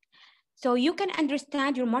 So you can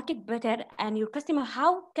understand your market better and your customer,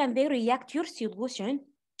 how can they react to your solution,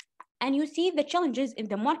 and you see the challenges in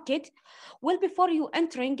the market well before you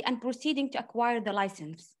entering and proceeding to acquire the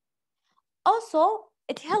license. Also,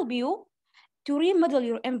 it helps you to remodel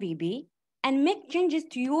your MVP and make changes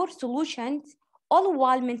to your solutions, all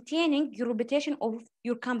while maintaining your reputation of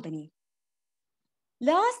your company.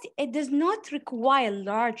 Last, it does not require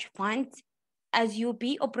large funds as you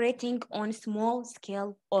be operating on small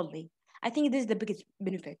scale only. I think this is the biggest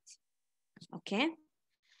benefit. Okay.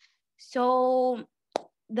 So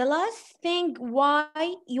the last thing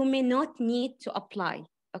why you may not need to apply.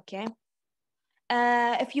 Okay.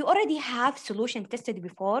 If you already have solution tested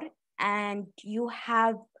before and you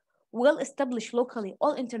have well established locally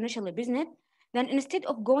or international business, then instead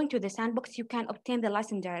of going to the sandbox, you can obtain the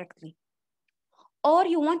license directly. Or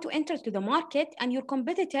you want to enter to the market and your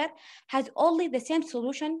competitor has only the same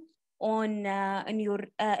solution on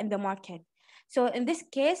in the market. So in this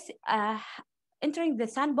case, entering the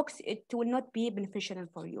sandbox, it will not be beneficial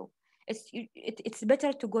for you. It's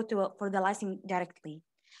better to go for the license directly.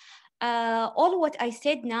 All what I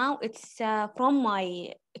said now, it's from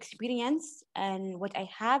my experience and what I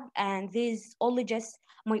have, and this is only just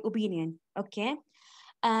my opinion, okay?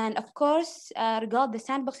 And of course, regard the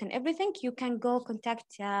sandbox and everything, you can go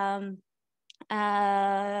contact the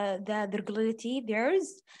regularity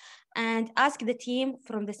theirs and ask the team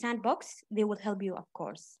from the sandbox. They will help you, of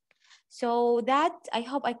course. So that, I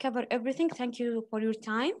hope I cover everything. Thank you for your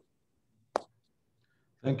time.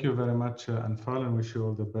 Thank you very much, Anfal, and wish you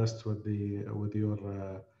all the best with your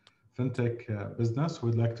fintech business.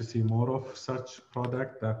 We'd like to see more of such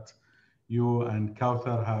product that you and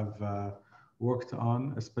Kauthar have worked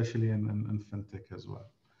on, especially in fintech as well.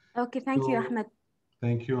 Okay, thank you, Ahmed.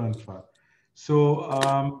 Thank you, Anfal. So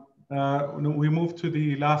we move to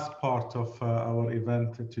the last part of our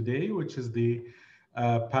event today, which is the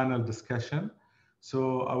panel discussion.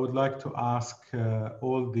 So I would like to ask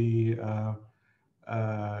all the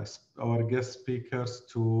our guest speakers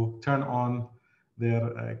to turn on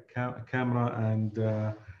their camera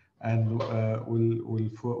and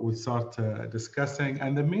we'll start discussing.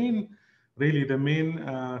 And the main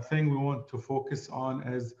thing we want to focus on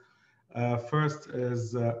is first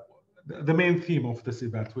is the main theme of this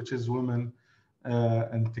event, which is women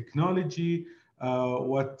and technology.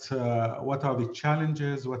 What are the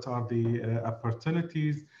challenges? What are the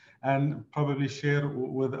opportunities? And probably share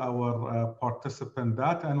with our participant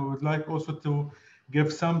that. And we would like also to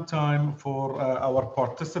give some time for our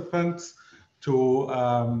participants to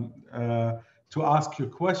ask you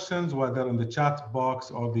questions, whether in the chat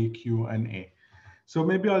box or the Q&A. So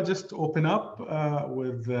maybe I'll just open up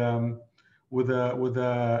with a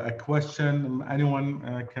question.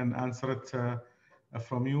 Anyone can answer it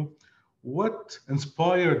from you. What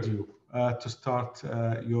inspired you to start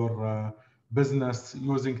your business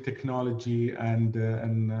using technology, and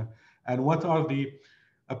what are the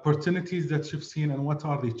opportunities that you've seen, and what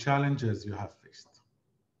are the challenges you have faced?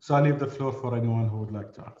 So I'll leave the floor for anyone who would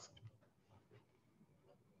like to answer.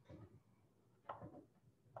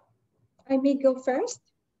 I may go first,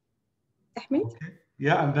 Ahmed. Okay.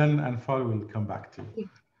 Yeah, and then Anfal will come back to you. Yeah,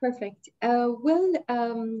 perfect.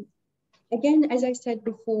 Again, as I said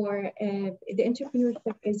before, the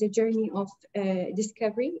entrepreneurship is a journey of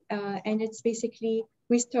discovery, and it's basically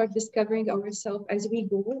we start discovering ourselves as we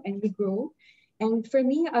go and we grow. And for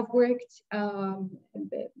me, I've worked, I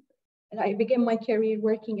began my career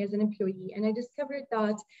working as an employee, and I discovered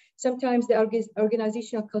that sometimes the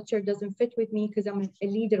organizational culture doesn't fit with me because I'm a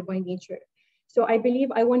leader by nature. So I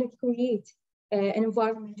believe I want to create an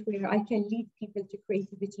environment where I can lead people to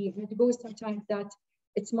creativity, and it goes sometimes that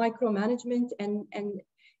it's micromanagement, and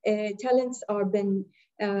talents are been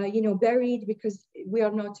buried because we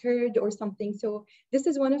are not heard or something. So this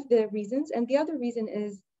is one of the reasons. And the other reason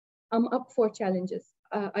is I'm up for challenges.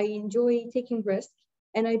 I enjoy taking risks,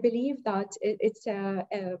 and I believe that it's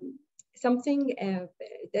something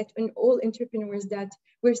that in all entrepreneurs that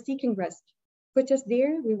we're seeking risk. Put us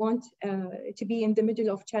there. We want to be in the middle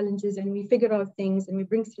of challenges, and we figure out things and we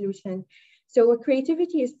bring solutions. So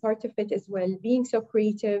creativity is part of it as well. Being so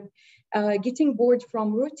creative, getting bored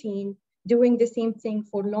from routine, doing the same thing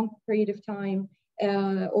for a long period of time,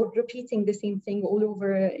 or repeating the same thing all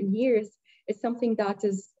over in years, is something that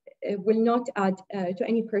is will not add to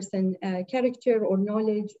any person character or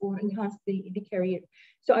knowledge or enhance the career.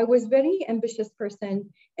 So I was very ambitious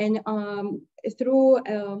person, and through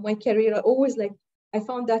my career, I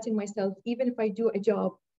found that in myself. Even if I do a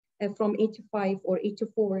job from 8 to 5 or 8 to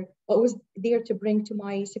 4, I was there to bring to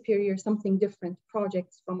my superior something different,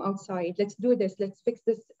 projects from outside. Let's do this, let's fix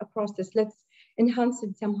this process, let's enhance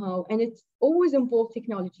it somehow. And it's always involved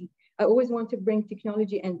technology. I always want to bring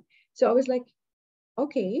technology in. So I was like,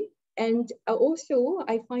 okay. And also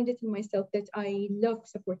I find it in myself that I love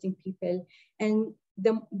supporting people. And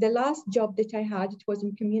the last job that I had, it was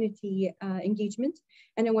in community engagement.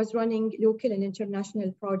 And I was running local and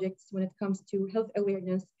international projects when it comes to health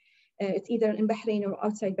awareness. It's either in Bahrain or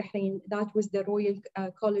outside Bahrain. That was the Royal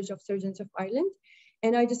College of Surgeons of Ireland.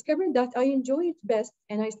 And I discovered that I enjoy it best.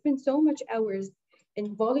 And I spent so much hours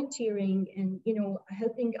in volunteering and,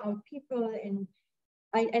 helping out people. And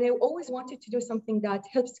I always wanted to do something that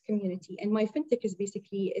helps community. And my Fintech is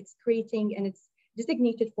basically, it's creating, and it's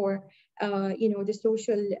designated for, the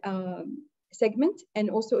social segment. And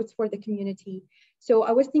also it's for the community. So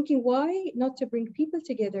I was thinking, why not to bring people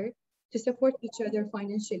together to support each other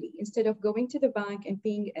financially, instead of going to the bank and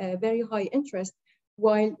paying a very high interest,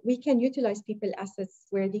 while we can utilize people assets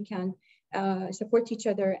where they can support each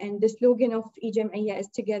other. And the slogan of Jam'iyya is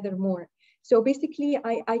together more. So basically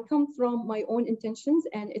I come from my own intentions,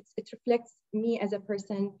 and it reflects me as a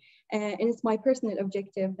person, and it's my personal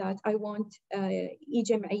objective that I want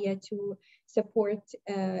Jam'iyya to support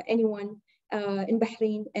anyone in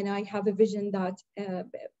Bahrain. And I have a vision that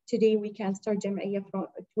today we can start Jam'iyya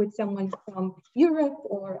with someone from Europe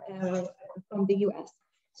or from the US.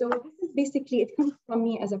 So this is basically, it comes from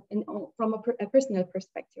me as from a personal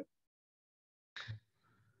perspective.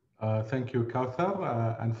 Thank you,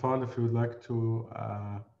 Kauthar. And Fal, if you would like to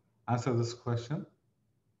answer this question.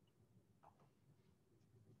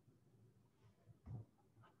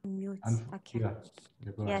 Mute. Okay.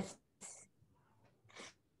 Yeah, go ahead. Yes.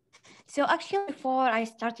 So actually, before I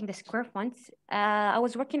started the Square Funds, I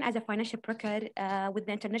was working as a financial broker with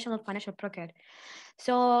the international financial broker.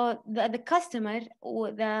 So the customer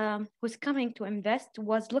who's coming to invest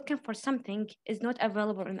was looking for something is not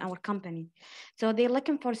available in our company. So they're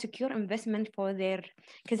looking for secure investment for their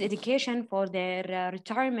kids' education, for their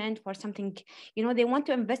retirement, for something, they want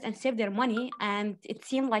to invest and save their money. And it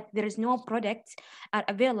seemed like there is no products are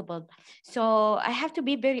available. So I have to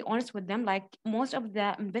be very honest with them. Like most of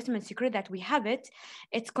the investment security that we have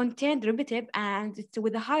it's content derivative and it's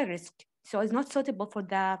with a high risk. So it's not suitable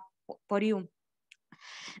for you.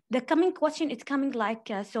 The coming question is coming like,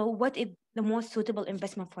 so what is the most suitable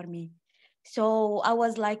investment for me? So I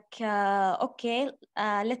was like, okay,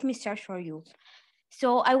 let me search for you.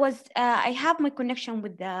 So I have my connection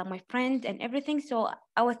with my friend and everything. So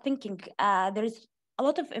I was thinking there is a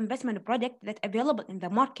lot of investment products that available in the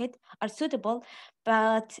market are suitable,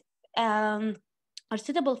 but are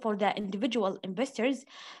suitable for the individual investors,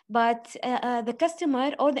 but the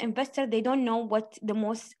customer or the investor, they don't know what the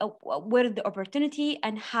most, where the opportunity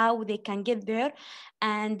and how they can get there,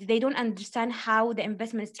 and they don't understand how the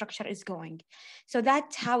investment structure is going. So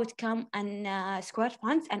that's how it come and Square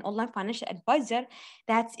Funds and online financial advisor,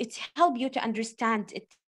 that it help you to understand it.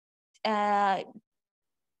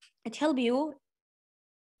 It help you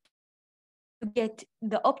to get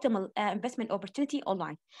the optimal investment opportunity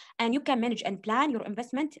online, and you can manage and plan your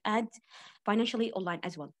investment and financially online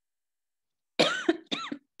as well.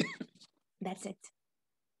 That's it.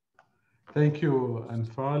 Thank you,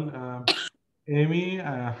 Anfal. Amy,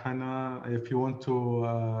 Hannah, if you want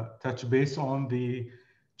to touch base on the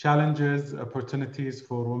challenges, opportunities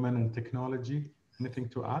for women in technology, anything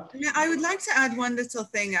to add? Yeah, I would like to add one little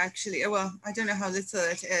thing, actually. Well, I don't know how little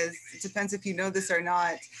it is. It depends if you know this or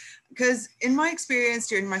not. Because in my experience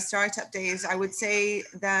during my startup days, I would say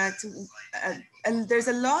that there's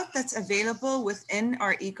a lot that's available within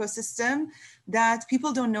our ecosystem that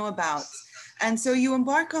people don't know about. And so you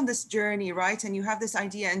embark on this journey, right? And you have this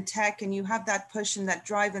idea in tech, and you have that push and that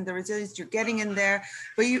drive and the resilience. You're getting in there,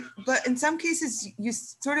 but in some cases you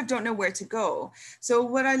sort of don't know where to go. So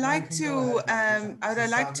what I like to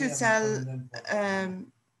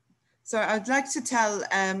tell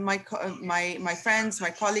my friends, my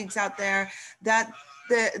colleagues out there, that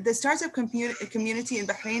the startup community in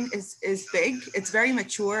Bahrain is big. It's very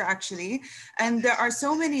mature, actually. And there are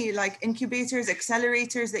so many like incubators,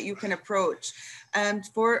 accelerators that you can approach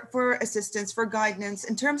for assistance, for guidance.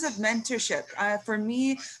 In terms of mentorship, for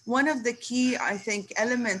me, one of the key, I think,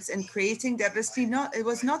 elements in creating Diversity, it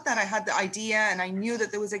was not that I had the idea and I knew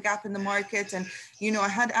that there was a gap in the market, and I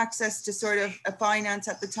had access to sort of a finance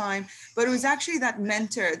at the time, but it was actually that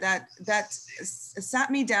mentor that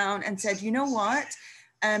sat me down and said, you know what?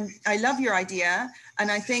 I love your idea,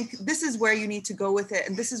 and I think this is where you need to go with it,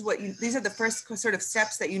 and this is these are the first sort of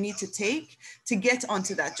steps that you need to take to get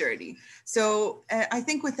onto that journey. So I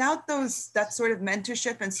think without that sort of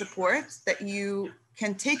mentorship and support that you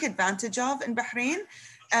can take advantage of in Bahrain,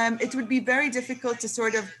 it would be very difficult to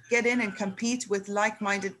sort of get in and compete with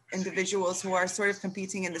like-minded individuals who are sort of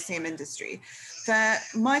competing in the same industry.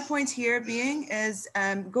 My point here being is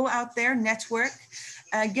go out there, network,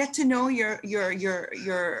 get to know your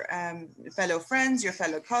fellow friends, your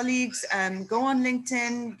fellow colleagues, go on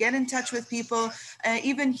LinkedIn, get in touch with people.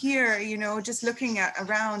 Even here, just looking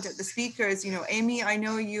around at the speakers, Amy, I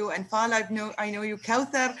know you, and Fal, I know you.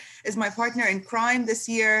 Kauthar is my partner in crime this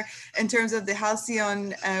year in terms of the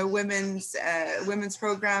Halcyon women's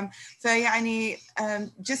program.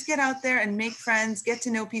 Just get out there and make friends, get to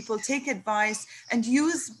know people, take advice, and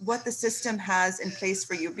use what the system has in place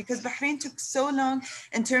for you. Because Bahrain took so long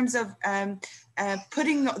in terms of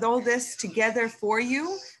putting all this together for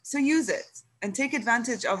you. So use it and take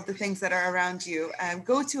advantage of the things that are around you.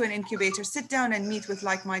 Go to an incubator, sit down and meet with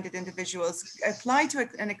like-minded individuals, apply to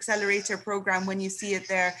an accelerator program when you see it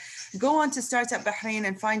there. Go on to Startup Bahrain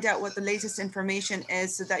and find out what the latest information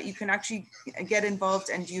is so that you can actually get involved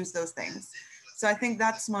and use those things. So I think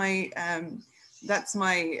that's my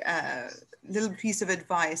little piece of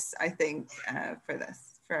advice, I think,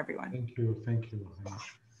 for everyone. Thank you.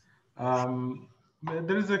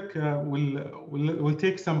 There is we'll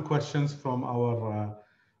take some questions from our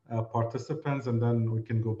participants, and then we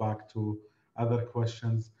can go back to other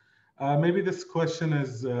questions. Maybe this question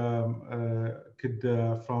is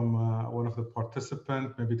from one of the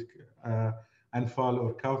participants, maybe Anfal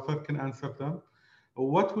or Kauthar can answer them.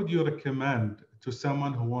 What would you recommend to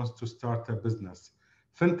someone who wants to start a business,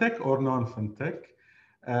 fintech or non-fintech?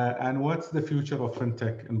 And what's the future of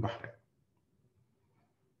fintech in Bahrain?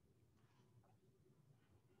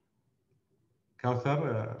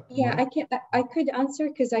 Kauthar? Yeah, I could answer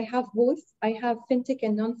because I have both. I have fintech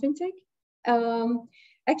and non-fintech.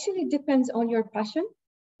 Actually, it depends on your passion.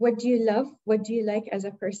 What do you love? What do you like as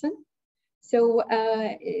a person? So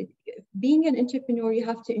being an entrepreneur, you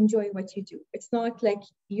have to enjoy what you do. It's not like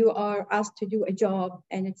you are asked to do a job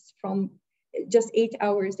and it's from just 8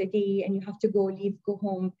 hours a day and you have to leave, go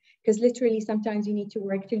home. Because literally sometimes you need to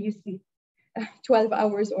work till you sleep 12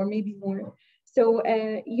 hours or maybe more. So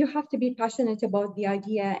you have to be passionate about the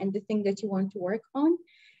idea and the thing that you want to work on.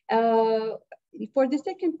 For the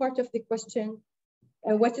second part of the question,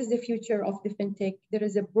 what is the future of the fintech? There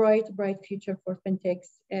is a bright future for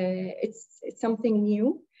fintechs. It's something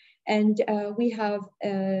new, and we have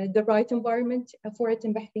the right environment for it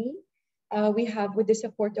in Bahrain. We have, with the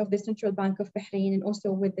support of the Central Bank of Bahrain and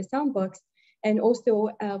also with the Sandbox, and also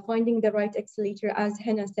finding the right accelerator, as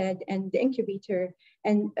Hannah said, and the incubator,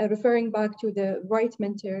 and referring back to the right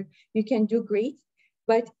mentor, you can do great,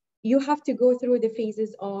 but you have to go through the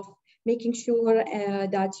phases of making sure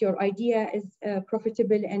that your idea is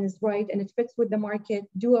profitable and is right and it fits with the market,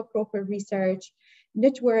 do a proper research,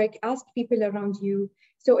 network, ask people around you.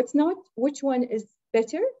 So it's not which one is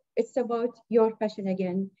better, it's about your passion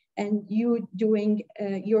again, and you doing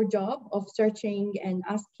your job of searching and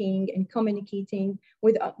asking and communicating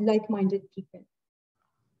with like-minded people.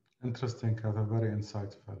 Interesting, Kauthar, very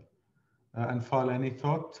insightful. And Fal, any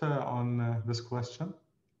thought on this question?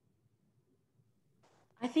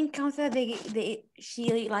 I think Kauthar,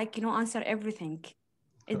 she answer everything.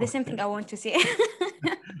 It's the same thing I want to say.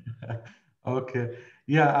 Okay.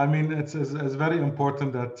 Yeah, I mean, it's very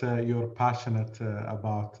important that you're passionate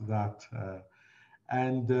about that.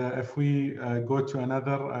 And if we go to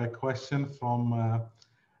another question from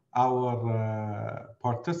our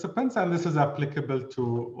participants, and this is applicable to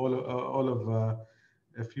all of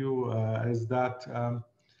you, is that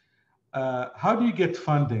how do you get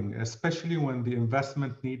funding, especially when the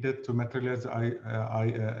investment needed to materialize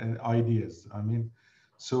ideas? I mean,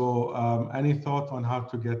 So any thought on how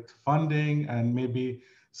to get funding, and maybe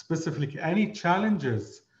specifically any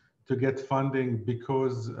challenges to get funding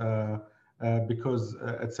because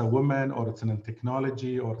it's a woman, or it's in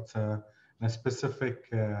technology, or it's in a specific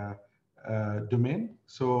domain.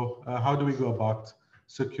 So how do we go about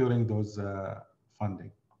securing those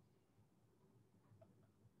funding?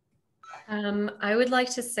 I would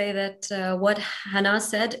like to say that what Hannah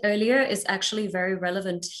said earlier is actually very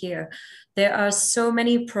relevant here. There are so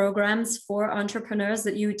many programs for entrepreneurs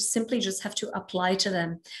that you simply just have to apply to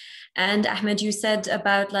them. And Ahmed, you said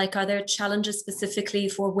about like, are there challenges specifically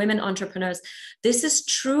for women entrepreneurs? This is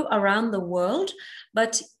true around the world,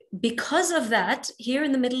 but because of that, here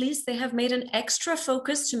in the Middle East, they have made an extra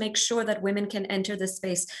focus to make sure that women can enter this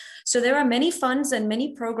space. So there are many funds and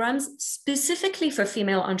many programs specifically for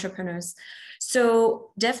female entrepreneurs.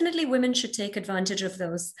 So definitely women should take advantage of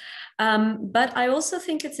those. But I also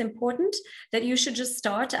think it's important that you should just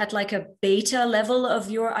start at like a beta level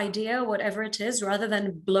of your idea, whatever it is, rather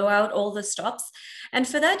than blow out all the stops. And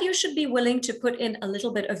for that, you should be willing to put in a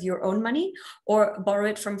little bit of your own money or borrow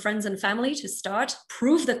it from friends and family to start,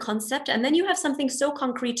 prove the concept, and then you have something so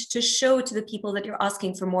concrete to show to the people that you're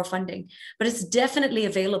asking for more funding. But it's definitely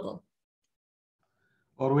available.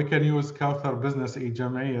 Or we can use Kauthar Business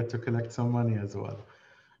Jamia to collect some money as well.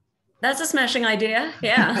 That's a smashing idea,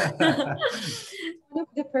 yeah. One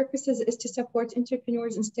of the purposes is to support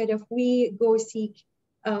entrepreneurs instead of we go seek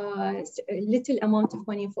a little amount of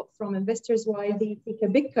money from investors while they take a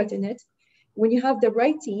big cut in it. When you have the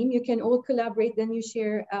right team, you can all collaborate, then you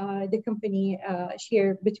share the company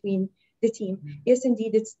share between the team. Yes,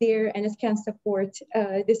 indeed, it's there and it can support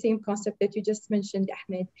the same concept that you just mentioned,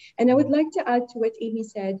 Ahmed. And I would like to add to what Amy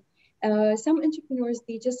said. Some entrepreneurs,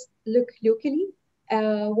 they just look locally,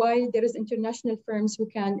 while there is international firms who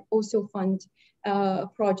can also fund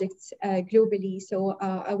projects globally. So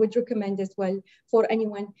I would recommend as well for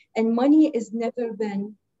anyone. And money is never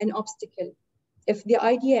been an obstacle. If the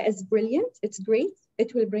idea is brilliant, it's great,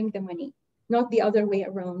 it will bring the money, not the other way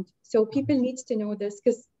around. So people need to know this,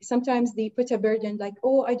 because sometimes they put a burden like,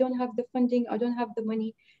 oh, I don't have the funding, I don't have the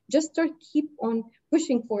money. Just keep on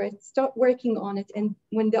pushing for it, start working on it. And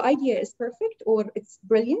when the idea is perfect or it's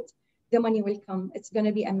brilliant, the money will come. It's going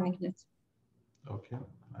to be a magnet. Okay,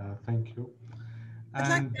 thank you. I'd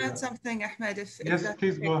like to add something, Ahmed. Yes,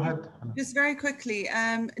 please go ahead. Just very quickly.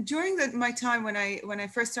 During my time when I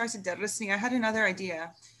first started Darrisni, I had another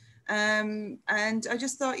idea. And I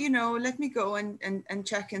just thought, let me go and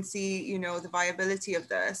check and see, the viability of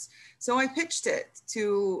this. So I pitched it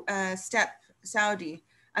to Step Saudi,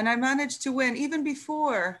 and I managed to win even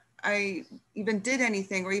before I even did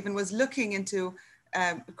anything or even was looking into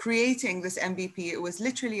creating this MVP. It was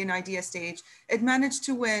literally an idea stage. It managed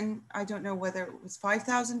to win, I don't know whether it was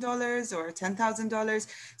 $5,000 or $10,000.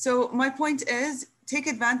 So my point is, take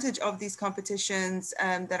advantage of these competitions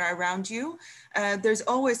that are around you. There's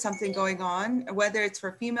always something going on, whether it's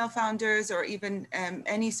for female founders or even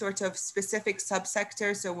any sort of specific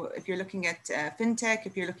subsector. So if you're looking at Fintech,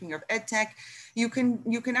 if you're looking at Edu-tech, you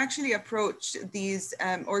can actually approach these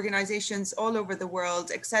organizations all over the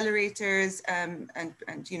world, accelerators and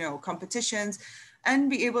competitions,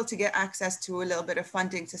 and be able to get access to a little bit of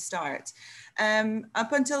funding to start.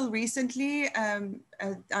 Up until recently,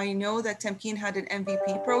 I know that Tamkeen had an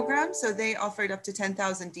MVP program, so they offered up to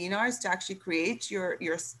 10,000 dinars to actually create your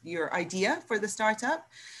idea for the startup.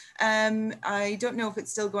 I don't know if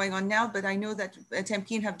it's still going on now, but I know that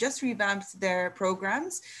Tamkeen have just revamped their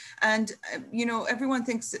programs. And, everyone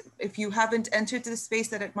thinks if you haven't entered the space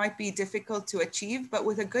that it might be difficult to achieve, but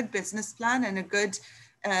with a good business plan and a good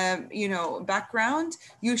background,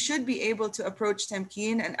 you should be able to approach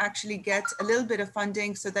Tamkeen and actually get a little bit of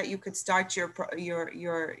funding so that you could start your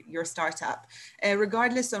startup,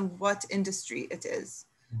 regardless on what industry it is.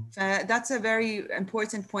 That's a very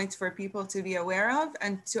important point for people to be aware of,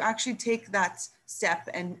 and to actually take that step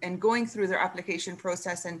and going through their application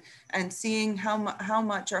process and seeing how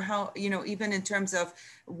much or how, even in terms of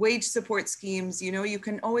wage support schemes, you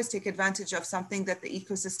can always take advantage of something that the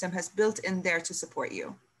ecosystem has built in there to support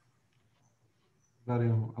you. Very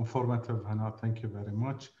informative, Hannah. Thank you very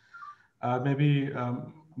much. Maybe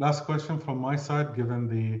last question from my side, given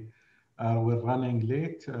we're running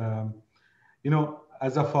late.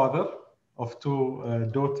 As a father of two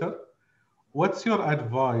daughters, what's your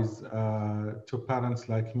advice to parents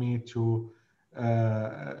like me to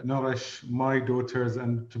nourish my daughters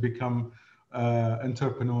and to become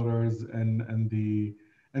entrepreneurs in the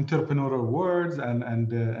entrepreneurial world and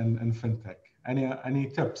Fintech? Any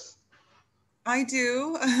tips? I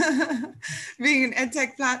do. Being an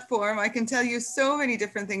EdTech platform, I can tell you so many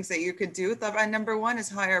different things that you could do. Number one is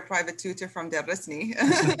hire a private tutor from Darrisni.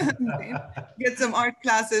 Get some art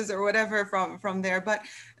classes or whatever from there. But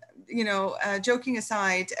you know, joking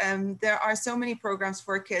aside, there are so many programs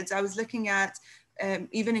for kids. I was looking at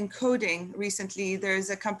even in coding recently,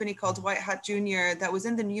 there's a company called White Hat Junior that was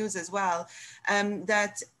in the news as well,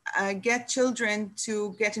 that get children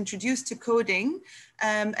to get introduced to coding,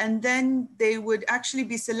 and then they would actually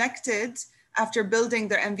be selected after building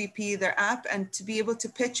their MVP, their app, and to be able to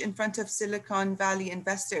pitch in front of Silicon Valley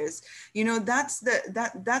investors. You know, that's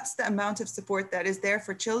the amount of support that is there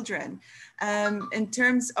for children. In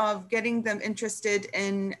terms of getting them interested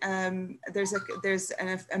in, there's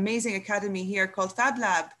an amazing academy here called Fab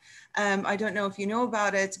Lab. I don't know if you know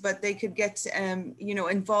about it, but they could get, you know,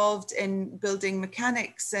 involved in building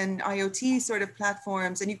mechanics and IoT sort of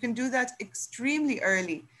platforms. And you can do that extremely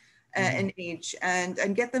early. In age,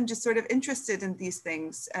 and get them just sort of interested in these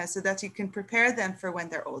things so that you can prepare them for when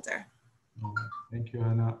they're older. Thank you,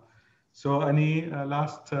 Hannah. So any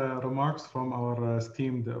last remarks from our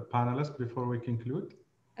esteemed panelists before we conclude?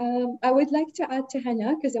 I would like to add to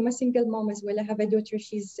Hannah, because I'm a single mom as well. I have a daughter,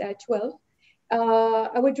 she's 12.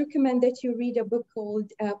 I would recommend that you read a book called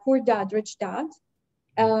Poor Dad, Rich Dad.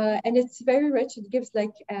 And it's very rich. It gives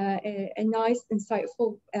like a nice,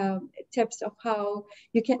 insightful tips of how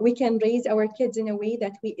we can raise our kids in a way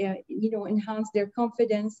that we, you know, enhance their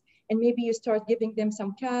confidence. And maybe you start giving them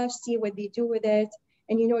some cash, see what they do with it,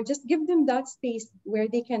 and you know, just give them that space where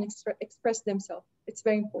they can express themselves. It's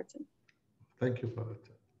very important. Thank you for that.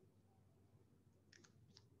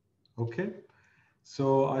 Okay,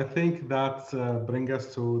 so I think that brings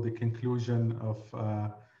us to the conclusion of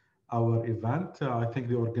our event. I think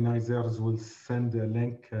the organizers will send a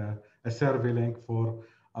link, a survey link for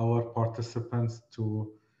our participants to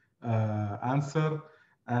answer.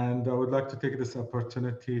 And I would like to take this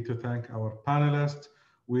opportunity to thank our panelists.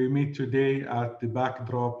 We meet today at the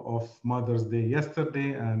backdrop of Mother's Day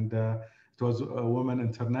yesterday, and it was a Women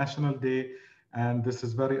International Day. And this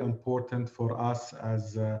is very important for us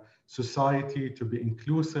as a society to be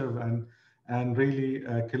inclusive and really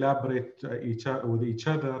collaborate with each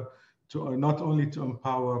other to not only to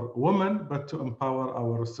empower women, but to empower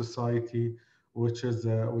our society, which is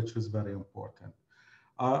very important.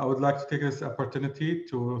 I would like to take this opportunity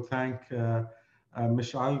to thank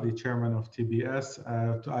Mishal, the chairman of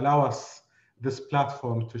TBS, to allow us this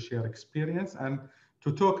platform to share experience and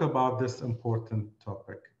to talk about this important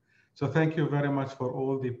topic. So thank you very much for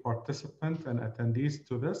all the participants and attendees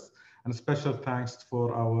to this, and special thanks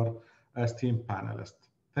for our esteemed panelists.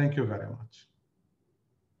 Thank you very much.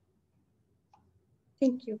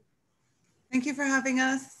 Thank you. Thank you for having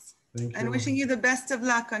us. Thank you. And wishing you the best of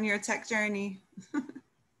luck on your tech journey.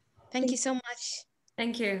 Thank you so much.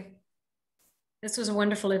 Thank you. This was a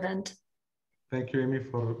wonderful event. Thank you, Amy,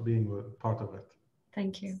 for being part of it.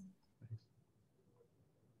 Thank you.